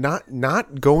 So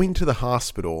not going to the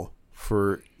hospital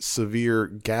for severe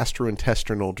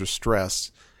gastrointestinal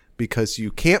distress because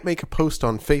you can't make a post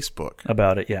on Facebook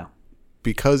about it. Yeah.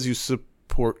 Because you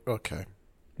support. Okay.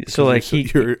 So like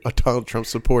you're a Donald Trump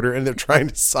supporter, and they're trying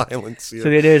to silence you. So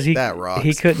it is that rocks.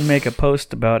 He couldn't make a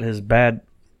post about his bad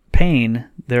pain,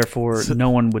 therefore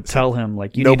no one would tell him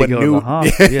like you need to go to the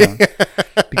hospital. Yeah,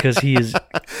 because he is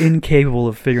incapable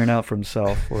of figuring out for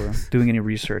himself or doing any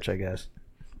research, I guess.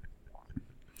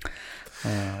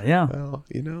 Yeah. Well,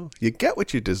 you get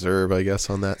what you deserve, I guess,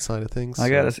 on that side of things. I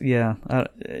guess, yeah.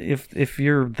 If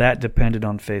you're that dependent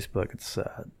on Facebook, it's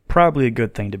probably a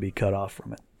good thing to be cut off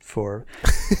from it for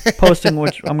posting,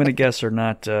 which I'm going to guess are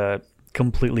not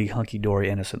completely hunky-dory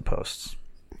innocent posts.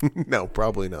 No,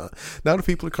 probably not. Not if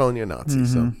people are calling you a Nazi.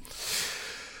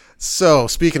 So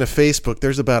speaking of Facebook,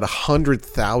 there's about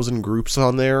 100,000 groups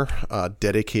on there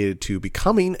dedicated to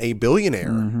becoming a billionaire.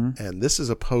 And this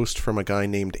is a post from a guy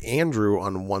named Andrew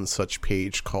on one such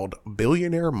page called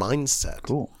Billionaire Mindset.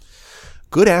 Cool.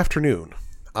 Good afternoon.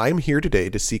 I'm here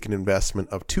today to seek an investment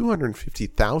of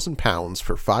 £250,000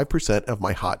 for 5% of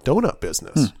my Hot Donut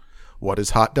business. What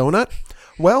is Hot Donut?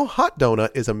 Well, Hot Donut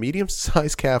is a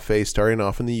medium-sized cafe starting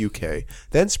off in the UK,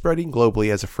 then spreading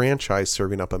globally as a franchise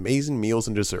serving up amazing meals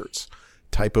and desserts.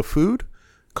 Type of food?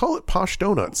 Call it Posh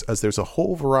Donuts, as there's a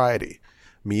whole variety.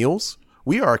 Meals?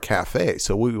 We are a cafe,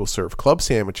 so we will serve club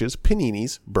sandwiches,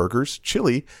 paninis, burgers,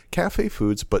 chili, cafe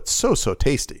foods, but so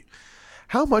tasty.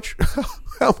 How much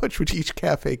would each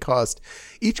cafe cost?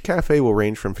 Each cafe will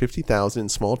range from $50,000 in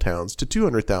small towns to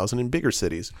 $200,000 in bigger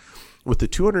cities. With the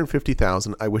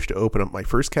 $250,000, I wish to open up my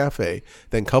first cafe,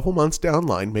 then couple months down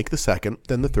the line, make the second,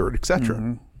 then the third,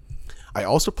 etc. I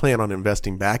also plan on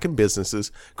investing back in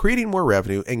businesses, creating more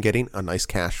revenue, and getting a nice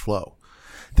cash flow.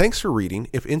 Thanks for reading.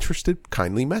 If interested,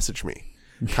 kindly message me.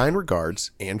 Kind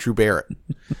regards, Andrew Barrett.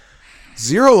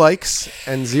 0 likes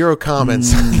and 0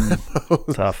 comments.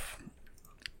 Tough.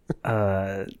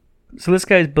 So this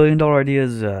guy's $1 billion idea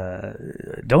is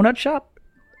a donut shop?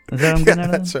 Is that what I'm getting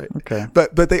at? That's right. Okay.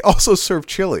 But they also serve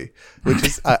chili, which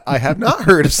is I have not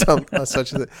heard of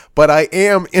such a thing, but I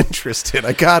am interested.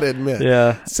 I gotta admit.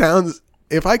 Yeah. Sounds.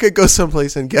 If I could go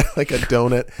someplace and get like a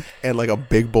donut and like a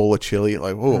big bowl of chili,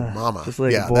 like mama, just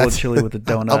like a bowl of chili with a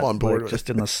donut, I'm on board just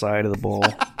in the side of the bowl.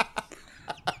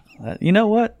 You know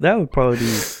what? That would probably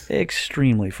be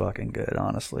extremely fucking good,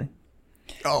 honestly.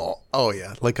 Oh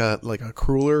yeah, like a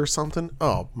cruller or something.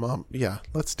 Oh, mom, yeah,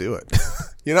 let's do it.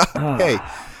 Hey,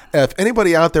 if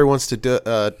anybody out there wants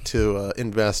to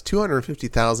invest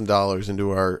 $250,000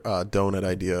 into our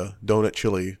donut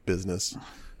chili business,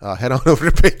 head on over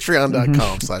to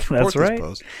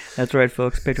patreon.com/reportthispost. That's right,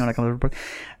 folks. Patreon.com.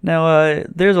 Now,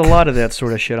 there's a lot of that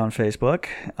sort of shit on Facebook.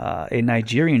 A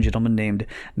Nigerian gentleman named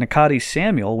Nakati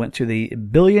Samuel went to the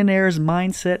Billionaires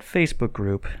Mindset Facebook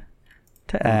group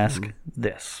to ask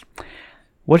this: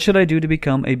 what should I do to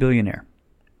become a billionaire?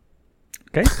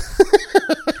 Okay.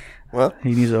 Well,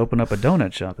 he needs to open up a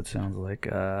donut shop, it sounds like.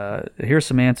 Here's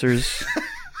some answers.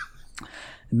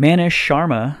 Manish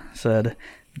Sharma said,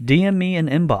 DM me an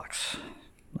inbox.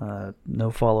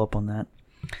 No follow-up on that.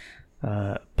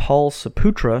 Paul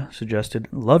Saputra suggested,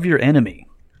 love your enemy.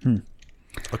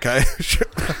 Okay.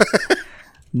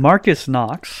 Marcus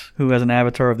Knox, who has an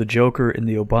avatar of the Joker in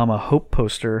the Obama Hope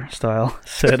poster style,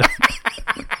 said,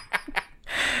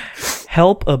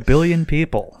 help 1 billion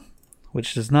people,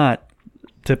 which is not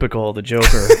typical of the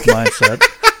Joker mindset.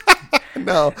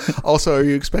 No. Also, are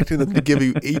you expecting them to give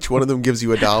you each one of them gives you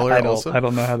 $1? I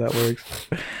don't know how that works.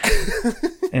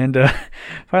 And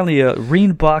finally,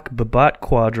 Reenbach Babat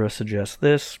Quadra suggests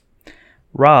this.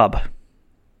 Rob.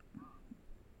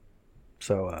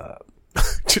 So,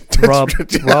 rob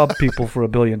people for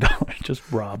 $1 billion. Just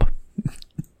rob.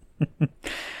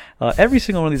 Every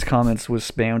single one of these comments was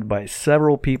spammed by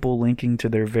several people linking to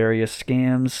their various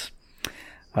scams.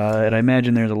 And I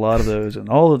imagine there's a lot of those in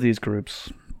all of these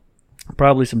groups.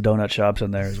 Probably some donut shops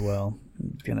in there as well.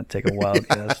 It's going to take a wild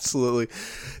guess. Absolutely.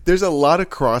 There's a lot of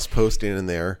cross-posting in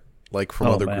there, like from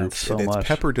other groups. So and it's much.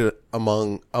 peppered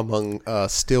among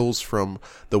stills from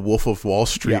The Wolf of Wall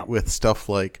Street with stuff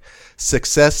like,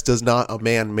 success does not a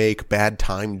man make, bad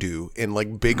time do, in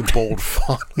like big bold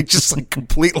font. Like just like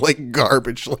complete like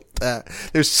garbage like that.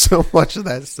 There's so much of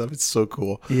that stuff. It's so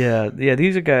cool. Yeah.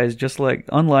 These are guys just like,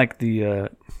 unlike the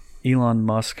Elon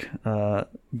Musk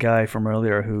guy from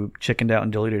earlier who chickened out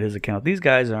and deleted his account. These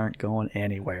guys aren't going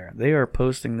anywhere. They are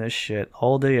posting this shit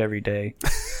all day, every day.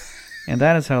 And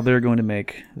that is how they're going to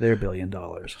make their $1 billion.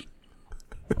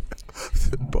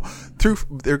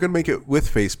 They're going to make it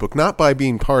with Facebook, not by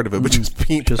being part of it, but just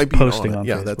being posting on it.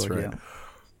 Yeah, Facebook, that's right. Yeah.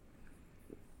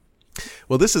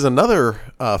 Well, this is another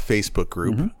Facebook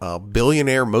group,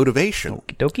 Billionaire Motivation.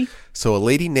 Okie dokie. So a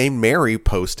lady named Mary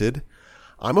posted,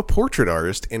 I'm a portrait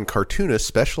artist and cartoonist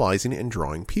specializing in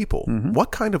drawing people.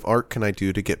 What kind of art can I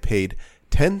do to get paid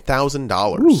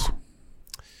 $10,000?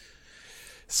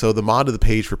 So the mod of the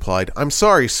page replied, I'm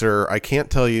sorry, sir. I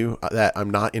can't tell you that I'm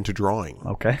not into drawing.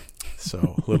 Okay.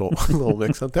 So little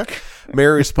mix up there.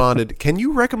 Mary responded, can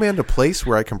you recommend a place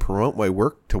where I can promote my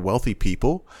work to wealthy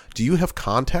people? Do you have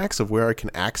contacts of where I can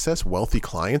access wealthy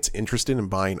clients interested in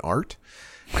buying art?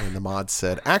 And the mod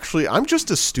said, actually, I'm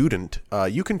just a student.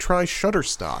 You can try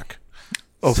Shutterstock.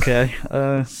 Okay.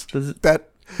 That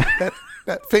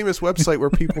famous website where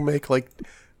people make like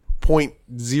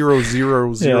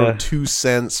 0.0002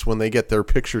 cents when they get their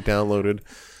picture downloaded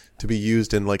to be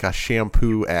used in like a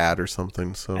shampoo ad or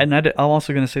something. So, and I'm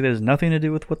also going to say there's nothing to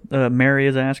do with what Mary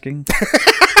is asking.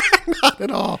 Not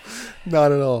at all.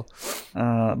 Not at all.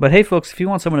 But hey, folks, if you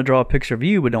want someone to draw a picture of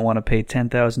you but don't want to pay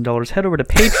 $10,000, head over to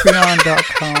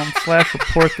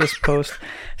patreon.com/reportthispost.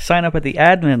 Sign up at the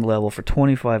admin level for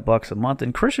 $25 a month,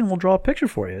 and Christian will draw a picture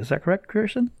for you. Is that correct,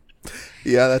 Christian?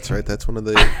 Yeah, that's right. That's one of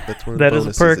the that is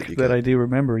a perk that I do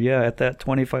remember. Yeah, at that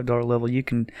 $25 level, you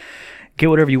can get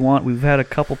whatever you want. We've had a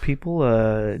couple people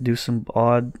do some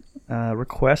odd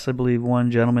requests. I believe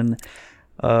one gentleman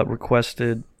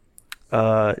requested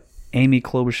Amy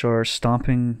Klobuchar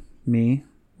stomping me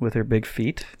with her big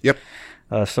feet. Yep.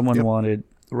 Someone wanted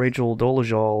Rachel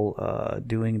Dolezal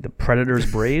doing the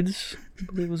Predator's braids, I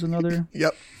believe was another.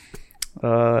 Yep.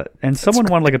 And someone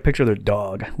wanted like a picture of their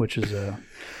dog, which is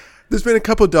there's been a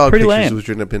couple of dog pretty pictures lame. which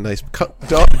would have been nice.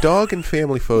 Dog and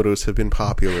family photos have been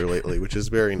popular lately, which is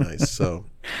very nice. So,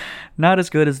 not as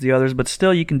good as the others, but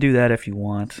still you can do that if you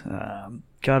want.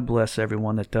 God bless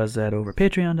everyone that does that over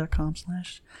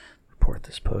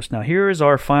patreon.com/reportthispost. Now here is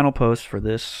our final post for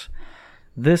this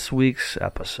week's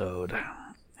episode.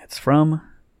 It's from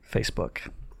Facebook.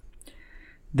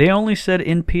 They only said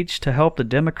impeach to help the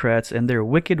Democrats and their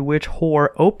wicked witch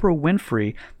whore Oprah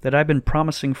Winfrey that I've been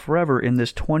promising forever in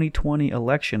this 2020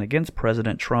 election against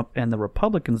President Trump and the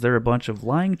Republicans. They're a bunch of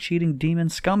lying, cheating, demon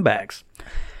scumbags.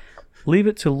 Leave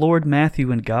it to Lord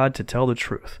Matthew and God to tell the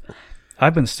truth.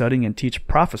 I've been studying and teach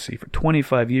prophecy for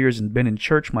 25 years and been in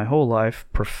church my whole life,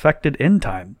 perfected end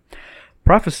time.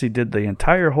 Prophecy did the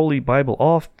entire Holy Bible,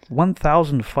 all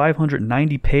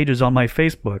 1,590 pages on my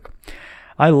Facebook.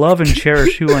 I love and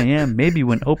cherish who I am. Maybe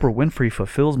when Oprah Winfrey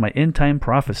fulfills my end-time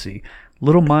prophecy,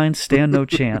 little minds stand no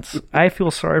chance. I feel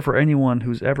sorry for anyone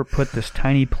who's ever put this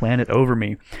tiny planet over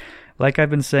me. Like I've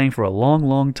been saying for a long,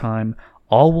 long time,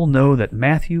 all will know that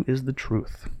Matthew is the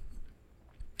truth.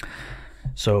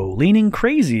 So, leaning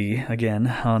crazy again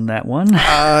on that one.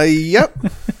 Yep.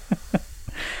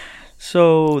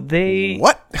 So,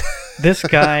 What? this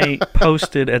guy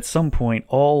posted at some point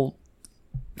all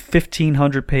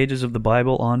 1,500 pages of the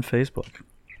Bible on Facebook.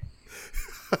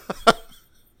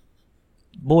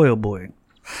 Boy, oh boy.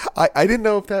 I didn't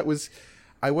know if that was...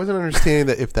 I wasn't understanding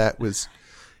that if that was...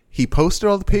 He posted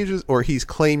all the pages, or he's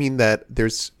claiming that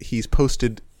he's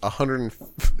posted 100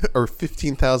 or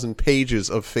 15,000 pages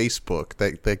of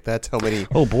Facebook. That's how many...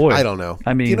 Oh, boy. I don't know.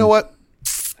 I mean... You know what?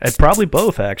 Probably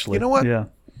both, actually. You know what? Yeah.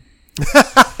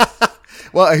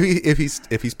 Well, if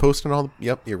he's posting all...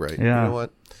 Yep, you're right. Yeah. You know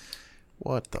what?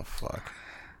 What the fuck?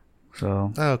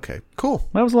 So... Okay, cool.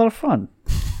 That was a lot of fun.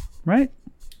 Right?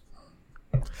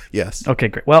 Yes. Okay,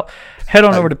 great. Well, head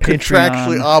on over to Patreon.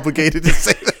 Contractually obligated to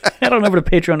say that. Head on over to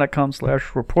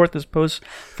patreon.com/report this post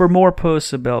for more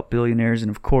posts about billionaires.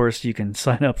 And, of course, you can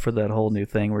sign up for that whole new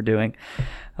thing we're doing,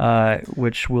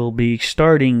 which will be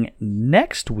starting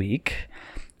next week,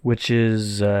 which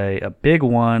is a big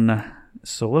one.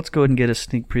 So let's go ahead and get a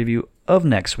sneak preview of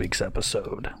next week's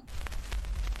episode.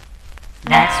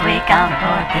 Next week I'll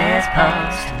report this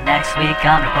post. Next week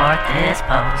I'll report this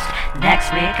post.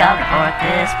 Next week I'll report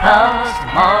this post.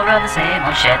 More of the same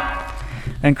old shit.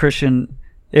 And Christian,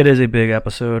 it is a big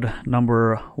episode,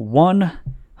 number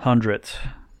 100.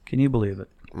 Can you believe it?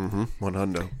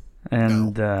 100.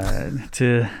 And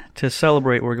to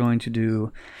celebrate, we're going to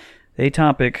do a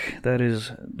topic that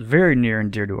is very near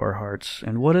and dear to our hearts.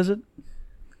 And what is it?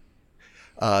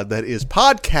 That is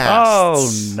podcasts. Oh,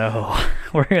 no.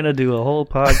 We're going to do a whole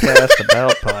podcast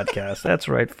about podcasts. That's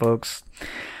right, folks.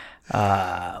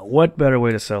 What better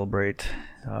way to celebrate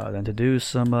than to do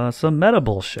some meta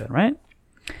bullshit, right?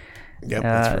 Yep,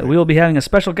 that's right. We will be having a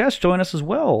special guest join us as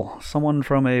well. Someone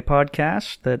from a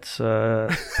podcast that's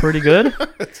pretty good,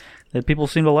 that people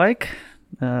seem to like.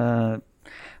 Won't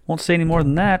say any more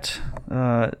than that.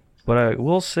 But I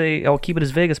will say I'll keep it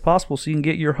as vague as possible so you can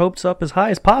get your hopes up as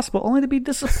high as possible, only to be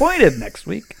disappointed next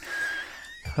week.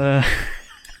 That's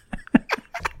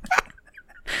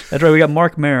right. We got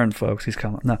Mark Maron, folks. He's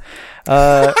coming. No.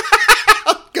 God,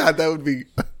 that would be...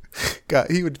 God,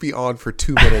 he would be on for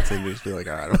 2 minutes and just be like,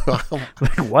 all right.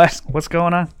 What? What's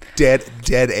going on? Dead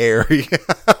air.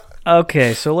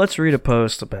 Okay, so let's read a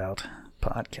post about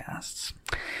podcasts.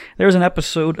 There's an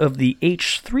episode of the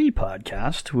H3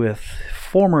 podcast with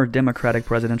former Democratic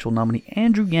presidential nominee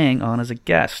Andrew Yang on as a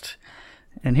guest.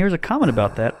 And here's a comment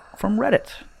about that from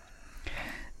Reddit.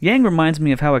 Yang reminds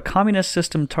me of how a communist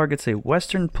system targets a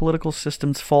Western political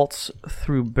system's faults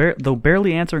though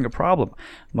barely answering a problem,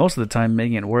 most of the time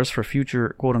making it worse for future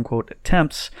quote-unquote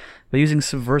attempts by using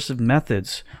subversive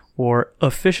methods, or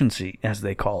efficiency, as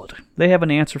they call it. They have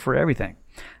an answer for everything.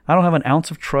 I don't have an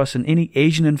ounce of trust in any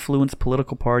Asian-influenced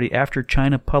political party after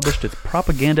China published its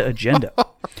propaganda agenda.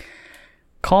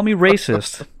 Call me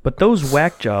racist, but those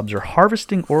whack jobs are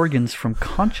harvesting organs from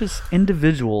conscious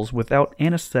individuals without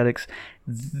anesthetics,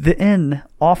 then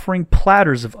offering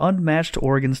platters of unmatched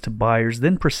organs to buyers,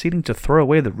 then proceeding to throw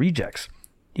away the rejects.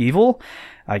 Evil?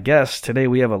 I guess today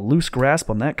we have a loose grasp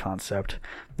on that concept.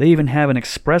 They even have an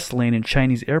express lane in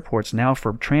Chinese airports now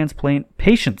for transplant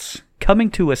patients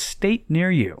coming to a state near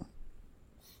you.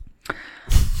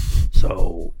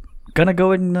 So, gonna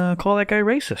go ahead and call that guy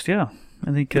racist, yeah.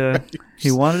 I think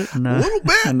he wanted it. And, a little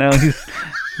bit. I know.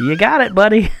 You got it,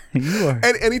 buddy. You are.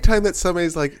 And anytime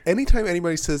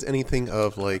anybody says anything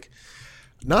of like,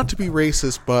 not to be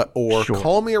racist, or Sure.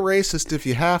 Call me a racist if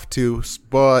you have to,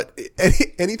 but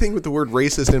anything with the word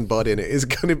racist and but in it is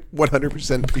going to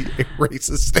 100% be a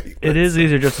racist statement. It is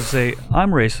easier just to say, I'm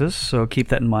racist, so keep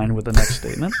that in mind with the next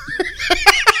statement.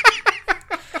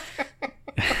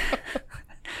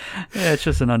 Yeah, it's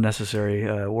just an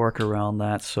unnecessary work around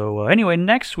that. So anyway,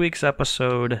 next week's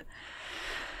episode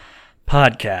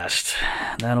podcast.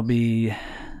 That'll be a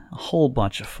whole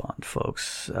bunch of fun,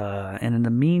 folks. And in the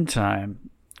meantime,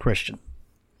 Christian,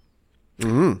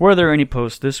 were there any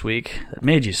posts this week that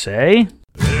made you say,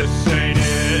 This ain't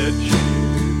it,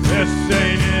 Chief. This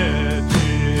ain't it,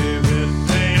 Chief.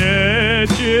 This ain't it,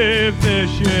 Chief.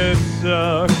 This shit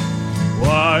sucks.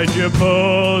 Why'd you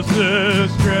post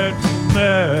this dreadful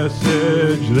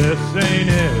message? This ain't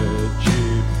it,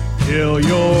 Chief. Kill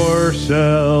yourself.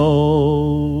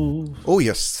 Oh,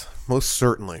 yes, most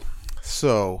certainly.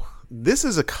 So, this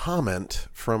is a comment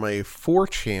from a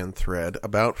 4chan thread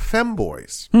about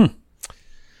femboys.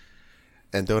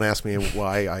 And don't ask me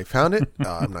why I found it.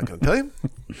 I'm not going to tell you.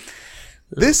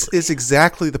 This is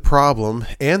exactly the problem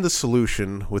and the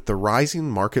solution with the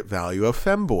rising market value of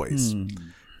femboys.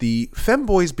 The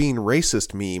femboys being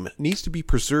racist meme needs to be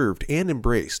preserved and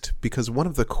embraced because one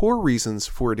of the core reasons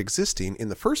for it existing in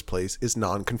the first place is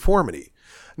nonconformity.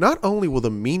 Not only will the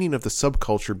meaning of the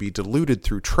subculture be diluted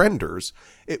through trenders,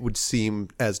 it would seem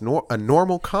as a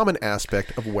normal common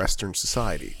aspect of Western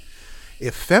society.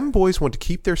 If femboys want to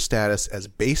keep their status as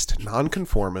based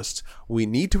nonconformists, we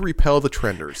need to repel the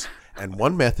trenders, and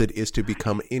one method is to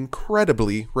become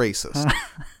incredibly racist.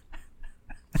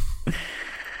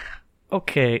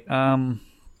 okay,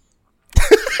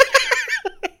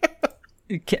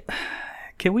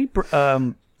 can we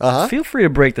feel free to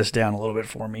break this down a little bit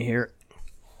for me here?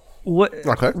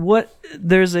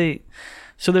 There's a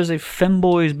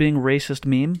femboys being racist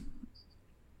meme?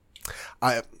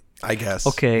 I guess.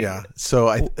 Okay. Yeah. So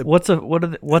what's a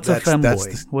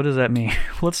femboy? What does that mean?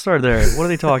 Let's start there. What are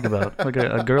they talking about? Like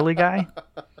a girly guy?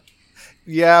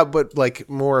 Yeah, but like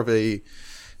more of a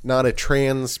not a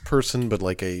trans person, but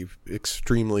like a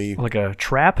extremely Like a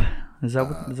trap? Is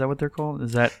that what they're called?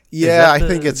 Is that? Yeah, is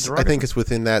that I think it's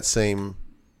within that same.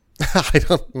 I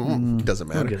don't. Doesn't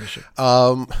Who matter. gives a shit?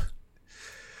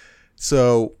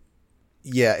 So,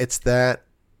 yeah, it's that,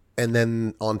 and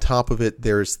then on top of it,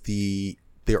 there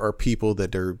are people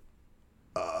that are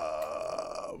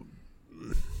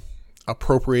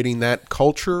appropriating that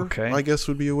culture. Okay. I guess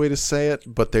would be a way to say it,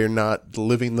 but they're not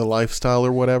living the lifestyle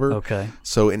or whatever. Okay.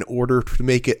 So, in order to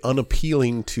make it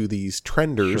unappealing to these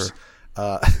trenders,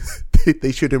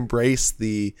 they should embrace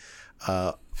the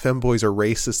femboys are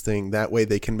racist thing. That way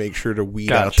they can make sure to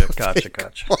weed out the fake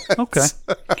ones. Okay.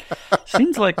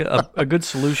 Seems like a good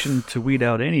solution to weed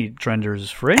out any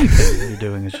trenders for anything that you're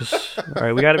doing. It's just, all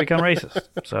right, we got to become racist.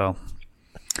 So,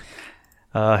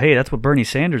 hey, that's what Bernie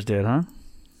Sanders did, huh?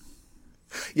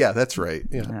 Yeah, that's right.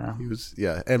 Yeah. He was,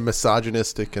 and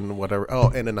misogynistic and whatever. Oh,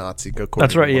 and a Nazi.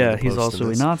 That's right, yeah. He's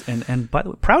also a Nazi. And by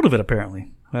the way, proud of it,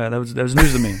 apparently. That was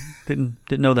news to me. Didn't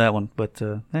know that one, but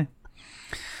hey.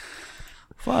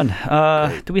 Fun.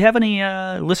 Do we have any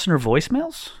listener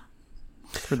voicemails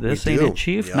for this? Ain't it,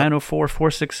 Chief? Yep.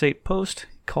 904-468-POST.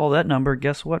 Call that number.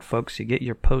 Guess what, folks? You get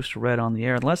your post read on the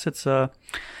air, unless it's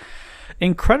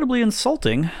incredibly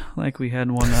insulting, like we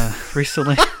had one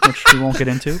recently, which we won't get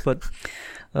into. But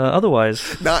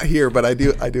otherwise, not here. But I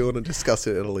do want to discuss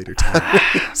it at a later time.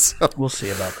 So, we'll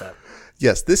see about that.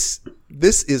 Yes, this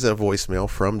is a voicemail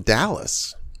from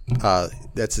Dallas.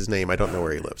 That's his name. I don't know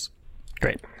where he lives.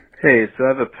 Great. Hey, so I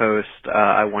have a post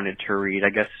I wanted to read. I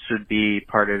guess this would be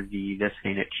part of the This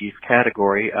Ain't It Chief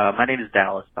category. My name is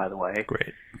Dallas, by the way.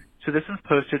 Great. So this was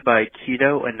posted by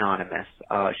Keto Anonymous.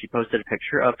 She posted a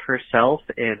picture of herself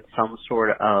in some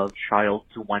sort of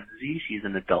child's onesie. She's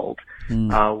an adult.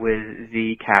 With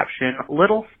the caption,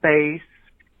 "Little Space."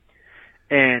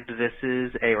 And this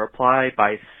is a reply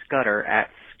by Scudder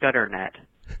at Scuddernet.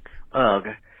 Ugh.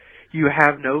 You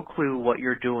have no clue what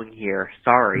you're doing here.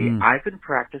 Sorry. I've been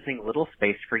practicing Little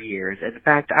Space for years. In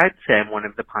fact, I'd say I'm one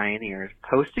of the pioneers.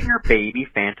 Posting your baby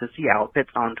fantasy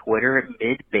outfits on Twitter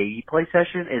mid-baby play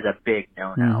session is a big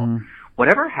no-no.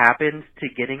 Whatever happens to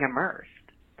getting immersed?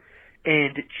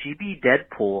 And Chibi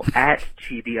Deadpool at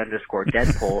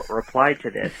Chibi_Deadpool replied to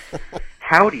this.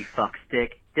 Howdy,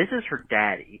 fuckstick. This is her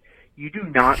daddy. You do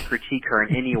not critique her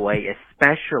in any way,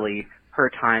 especially her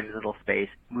times Little Space.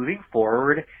 Moving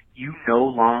forward, you no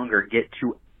longer get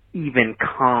to even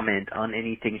comment on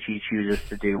anything she chooses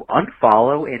to do.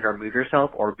 Unfollow and remove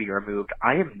yourself or be removed.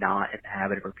 I am not in the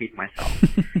habit of repeating myself.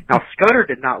 Now, Scudder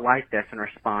did not like this and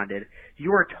responded,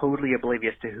 "You are totally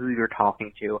oblivious to who you're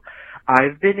talking to.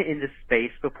 I've been in this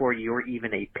space before you were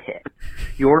even a pip.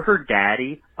 You're her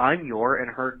daddy. I'm your and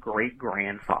her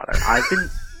great-grandfather. I've been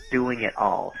doing it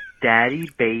all. Daddy,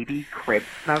 baby, crib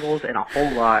snuggles, and a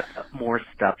whole lot more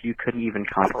stuff you couldn't even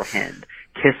comprehend.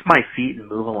 Kiss my feet and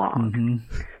move along."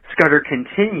 Scudder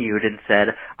continued and said,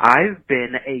 "I've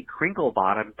been a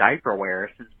crinkle-bottom diaper wearer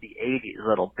since the 80s,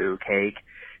 little boo cake.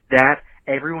 That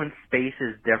everyone's space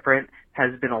is different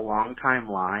has been a long-time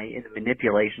lie and a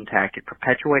manipulation tactic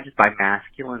perpetuated by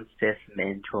masculine cis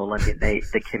men to eliminate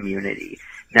the community.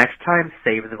 Next time,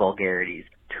 save the vulgarities.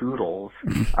 Toodles."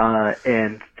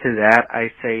 And to that,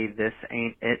 I say, this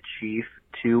ain't it, Chief,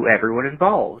 to everyone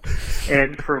involved.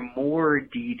 And for more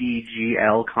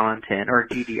DDGL content, or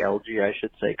DDLG, I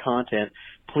should say, content,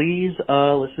 please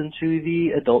listen to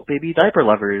the Adult Baby Diaper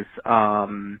Lovers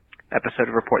episode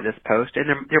of Report This Post. And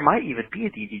there might even be a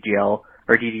DDGL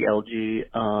or DDLG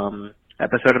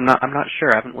episode. I'm not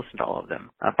sure. I haven't listened to all of them.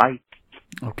 Bye.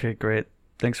 Okay, great.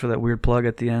 Thanks for that weird plug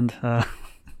at the end.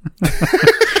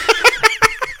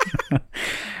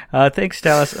 Thanks,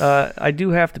 Dallas. I do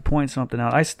have to point something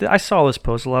out. I saw this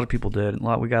post. A lot of people did.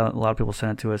 We got a lot of people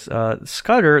sent it to us.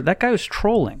 Scudder, that guy was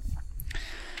trolling.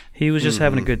 He was just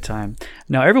having a good time.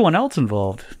 Now, everyone else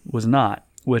involved was not,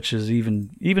 which is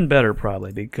even better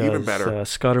probably, because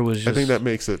Scudder was just... I think that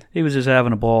makes it... He was just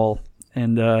having a ball,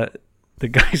 and the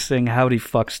guy saying, "Howdy,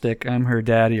 fuckstick, I'm her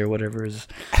daddy," or whatever is...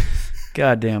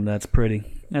 Goddamn, that's pretty.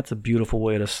 That's a beautiful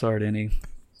way to start any...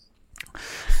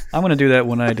 I'm going to do that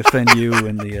when I defend you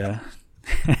in the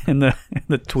in the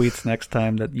tweets next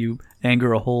time that you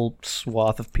anger a whole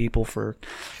swath of people for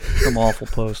some awful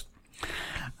post.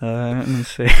 Let me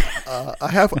see. I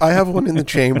have one in the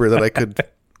chamber that I could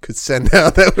send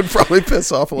out that would probably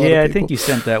piss off a lot of people. Yeah, I think you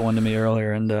sent that one to me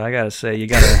earlier, and I got to say, you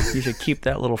should keep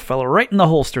that little fella right in the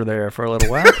holster there for a little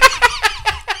while.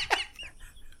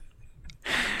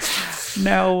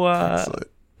 Now,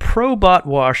 Probot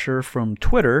Washer from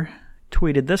Twitter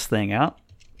tweeted this thing out.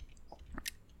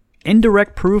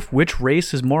 Indirect proof which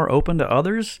race is more open to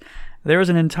others? There is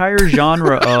an entire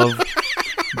genre of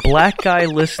Black guy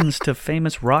listens to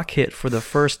famous rock hit for the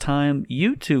first time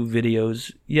YouTube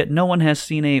videos, yet no one has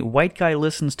seen a white guy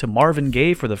listens to Marvin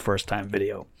Gaye for the first time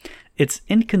video. It's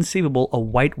inconceivable a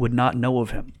white would not know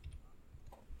of him.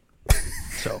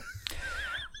 So,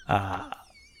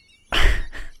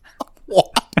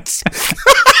 What?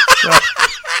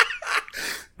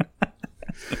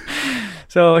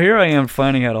 So here I am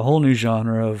finding out a whole new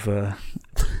genre of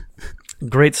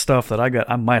great stuff that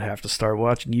I might have to start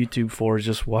watching YouTube for, is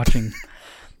just watching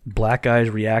black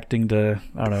guys reacting to,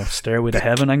 I don't know, Stairway to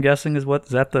Heaven, I'm guessing is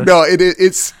that the... No,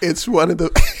 it's one of the...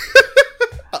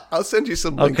 I'll send you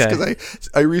some links because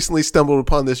I recently stumbled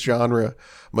upon this genre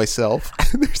myself.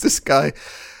 There's this guy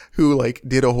who like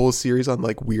did a whole series on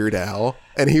like Weird Al,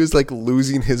 and he was like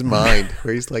losing his mind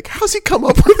where he's like, how's he come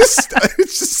up with this stuff?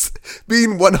 It's just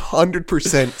being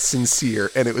 100%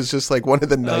 sincere, and it was just like one of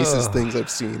the nicest things I've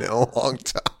seen in a long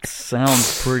time.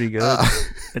 Sounds pretty good.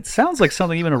 It sounds like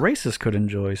something even a racist could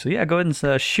enjoy. So yeah, go ahead and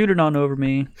shoot it on over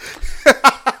me.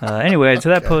 Anyway, to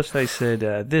that post I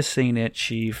said, this ain't it,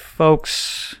 Chief.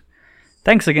 Folks,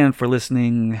 thanks again for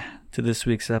listening to this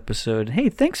week's episode. Hey,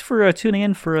 thanks for tuning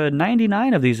in for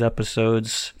 99 of these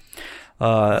episodes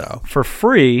for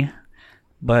free,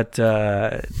 but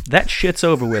that shit's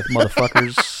over with,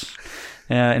 motherfuckers.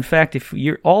 In fact, if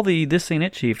you're all the This Ain't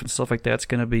It Chief and stuff like that's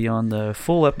going to be on the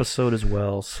full episode as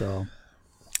well, so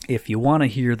if you want to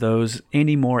hear those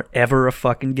anymore ever a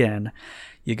fucking again,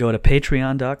 you go to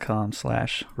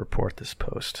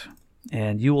patreon.com/reportthispost,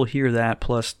 and you will hear that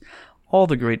plus all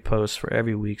the great posts for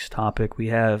every week's topic. We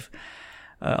have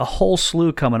a whole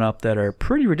slew coming up that are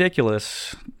pretty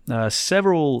ridiculous.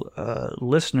 Several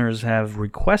listeners have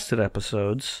requested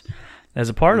episodes as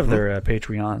a part of their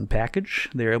Patreon package.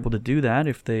 They're able to do that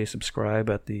if they subscribe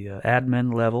at the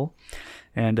admin level.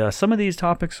 And some of these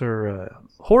topics are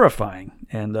horrifying.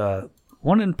 And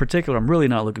one in particular I'm really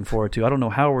not looking forward to. I don't know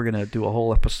how we're going to do a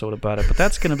whole episode about it, but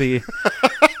that's going to be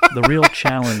the real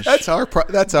challenge. That's our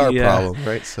problem,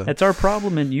 right? So it's our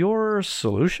problem and your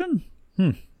solution?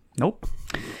 Nope.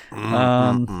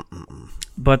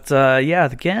 But yeah,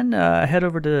 again, head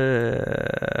over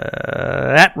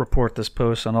to at Report This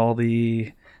Post on all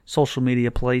the social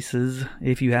media places.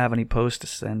 If you have any posts to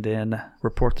send in,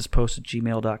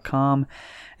 reportthispost@gmail.com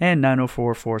and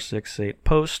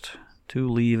 904-468-POST to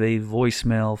leave a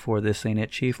voicemail for This Ain't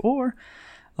It Chief, or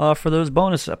for those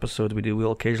bonus episodes we do.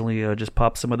 We'll occasionally just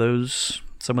pop some of those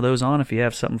on. If you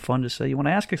have something fun to say, you want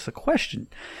to ask us a question,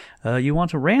 you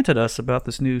want to rant at us about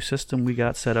this new system we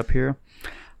got set up here,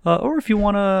 or if you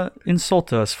want to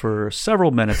insult us for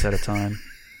several minutes at a time,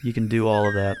 you can do all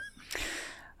of that.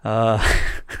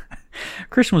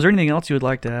 Christian, was there anything else you would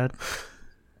like to add?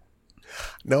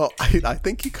 No, I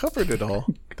think you covered it all.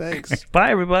 Thanks.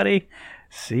 Bye, everybody.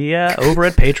 See ya over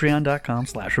at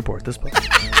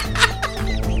patreon.com/reportthispost.